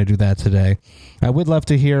we're not going to do that today. I would love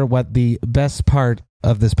to hear what the best part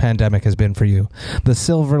of this pandemic has been for you. The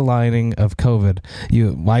silver lining of COVID.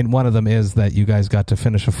 One of them is that you guys got to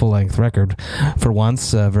finish a full-length record for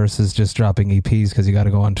once versus just dropping EPs because you got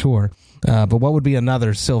to go on tour. But what would be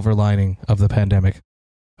another silver lining of the pandemic?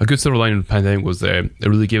 A good silver lining of the pandemic was it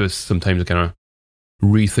really gave us some time to kind of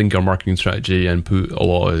rethink our marketing strategy and put a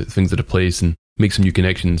lot of things into place and make some new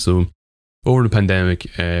connections. So over the pandemic,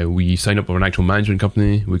 we signed up with an actual management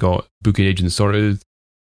company. We got booking agents sorted.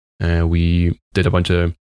 We did a bunch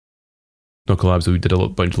of, not collabs, so we did a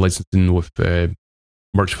bunch of licensing with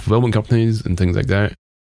merch fulfillment companies and things like that.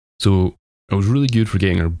 So it was really good for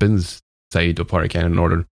getting our business side of Party Cannon in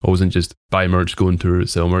order. I wasn't just buy merch, go on tour,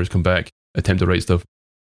 sell merch, come back, attempt to write stuff,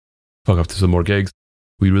 fuck off to some more gigs.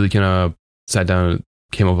 We really kind of sat down and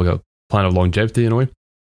came up with a plan of longevity in a way.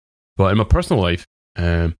 But in my personal life,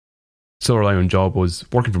 silver lining job was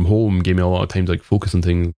working from home gave me a lot of time to like focus on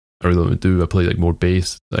things I really want to do. I play like more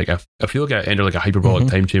bass. Like I feel like I entered like a hyperbolic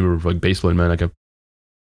time chamber of like bass playing, man. Like I've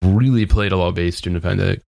really played a lot of bass during the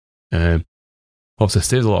pandemic. Obviously I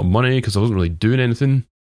saved a lot of money because I wasn't really doing anything.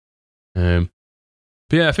 But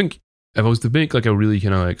yeah, I think if I was to make like a really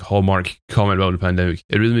kind of like hallmark comment about the pandemic,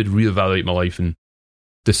 it really made me reevaluate my life and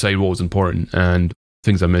decide what was important and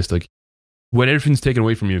things I missed. Like when everything's taken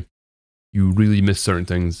away from you, you really miss certain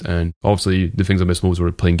things. And obviously the things I missed most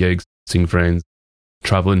were playing gigs, seeing friends,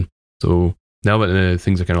 traveling. So now that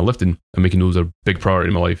things are kind of lifting, I'm making those a big priority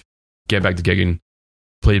in my life. Get back to gigging,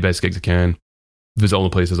 play the best gigs I can, visit all the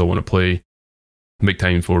places I want to play, make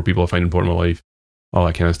time for people I find important in my life, all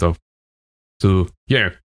that kind of stuff. So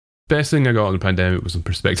yeah, best thing I got in the pandemic was some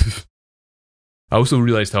perspective. I also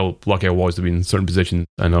realized how lucky I was to be in certain positions,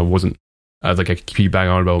 and I keep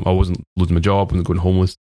banging on about, I wasn't losing my job, I wasn't going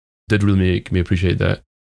homeless. Did really make me appreciate that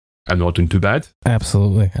I'm not doing too bad.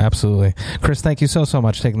 Absolutely. Chris, thank you so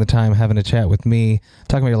much for taking the time, having a chat with me,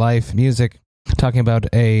 talking about your life, music, talking about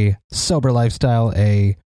a sober lifestyle.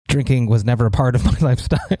 Drinking was never a part of my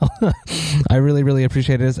lifestyle. I really, really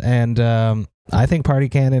appreciate it. And I think Party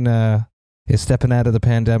Cannon is stepping out of the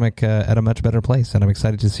pandemic at a much better place, and I'm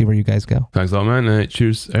excited to see where you guys go. Thanks a lot, man.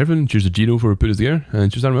 Cheers, everyone. Cheers to Gino for putting us together,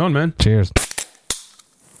 and cheers to everyone, man. Cheers.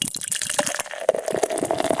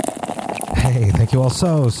 Hey, thank you all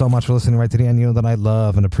so much for listening right to the end. You know that I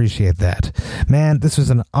love and appreciate that. Man, this was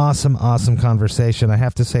an awesome conversation. I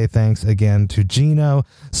have to say thanks again to Gino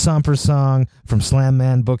Sompersong from Slam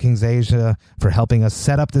Man Bookings Asia for helping us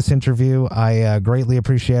set up this interview. I greatly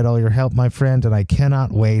appreciate all your help, my friend, and I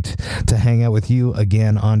cannot wait to hang out with you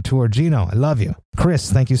again on tour. Gino, I love you.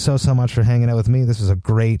 Chris, thank you so much for hanging out with me. This was a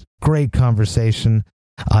great conversation.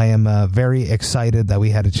 I am very excited that we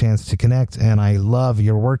had a chance to connect, and I love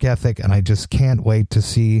your work ethic, and I just can't wait to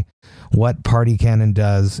see what Party Cannon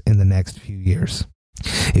does in the next few years.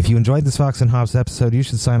 If you enjoyed this Vox and Hops episode, you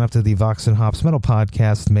should sign up to the Vox and Hops Metal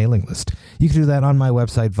Podcast mailing list. You can do that on my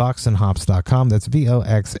website, voxandhops.com. That's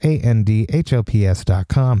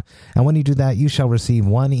VOXANDHOPS.com. And when you do that, you shall receive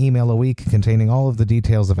one email a week containing all of the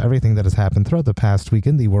details of everything that has happened throughout the past week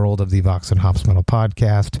in the world of the Vox and Hops Metal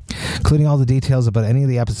Podcast, including all the details about any of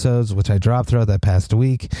the episodes which I dropped throughout that past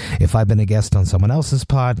week, if I've been a guest on someone else's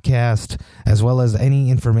podcast, as well as any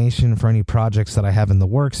information for any projects that I have in the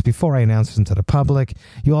works before I announce them to the public.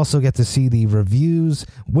 You also get to see the reviews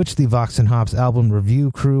which the Vox and Hops album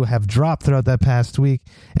review crew have dropped throughout that past week,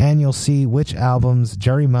 and you'll see which albums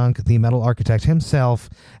Jerry Monk, the metal architect himself,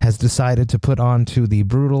 has decided to put onto the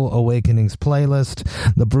Brutal Awakenings playlist.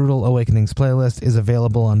 The Brutal Awakenings playlist is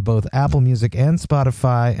available on both Apple Music and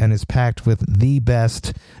Spotify and is packed with the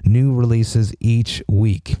best new releases each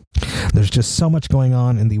week. There's just so much going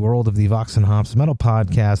on in the world of the Vox and Hops Metal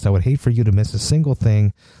Podcast. I would hate for you to miss a single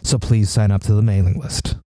thing, so please sign up to the mailing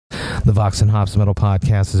list. The Vox and Hops Metal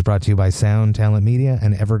Podcast is brought to you by Sound Talent Media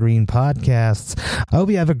and Evergreen Podcasts. I hope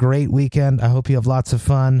you have a great weekend. I hope you have lots of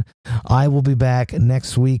fun. I will be back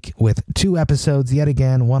next week with 2 episodes yet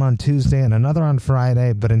again, one on Tuesday and another on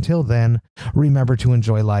Friday. But until then, remember to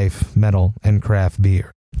enjoy life, metal, and craft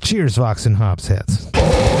beer. Cheers, Vox and Hops heads.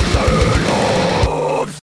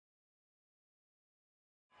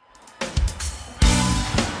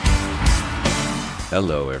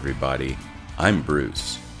 Hello, everybody. I'm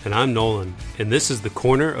Bruce. And I'm Nolan, and this is the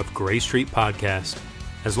Corner of Gray Street podcast.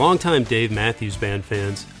 As longtime Dave Matthews Band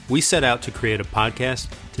fans, we set out to create a podcast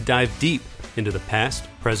to dive deep into the past,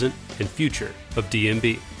 present, and future of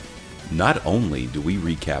DMB. Not only do we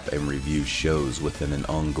recap and review shows within an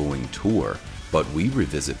ongoing tour, but we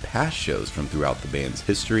revisit past shows from throughout the band's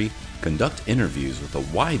history, conduct interviews with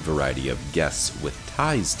a wide variety of guests with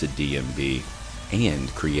ties to DMB, and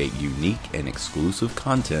create unique and exclusive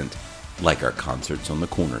content like our Concerts on the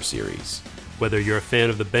Corner series. Whether you're a fan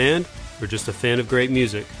of the band or just a fan of great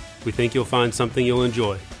music, we think you'll find something you'll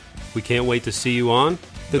enjoy. We can't wait to see you on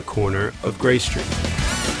the Corner of Gray Street.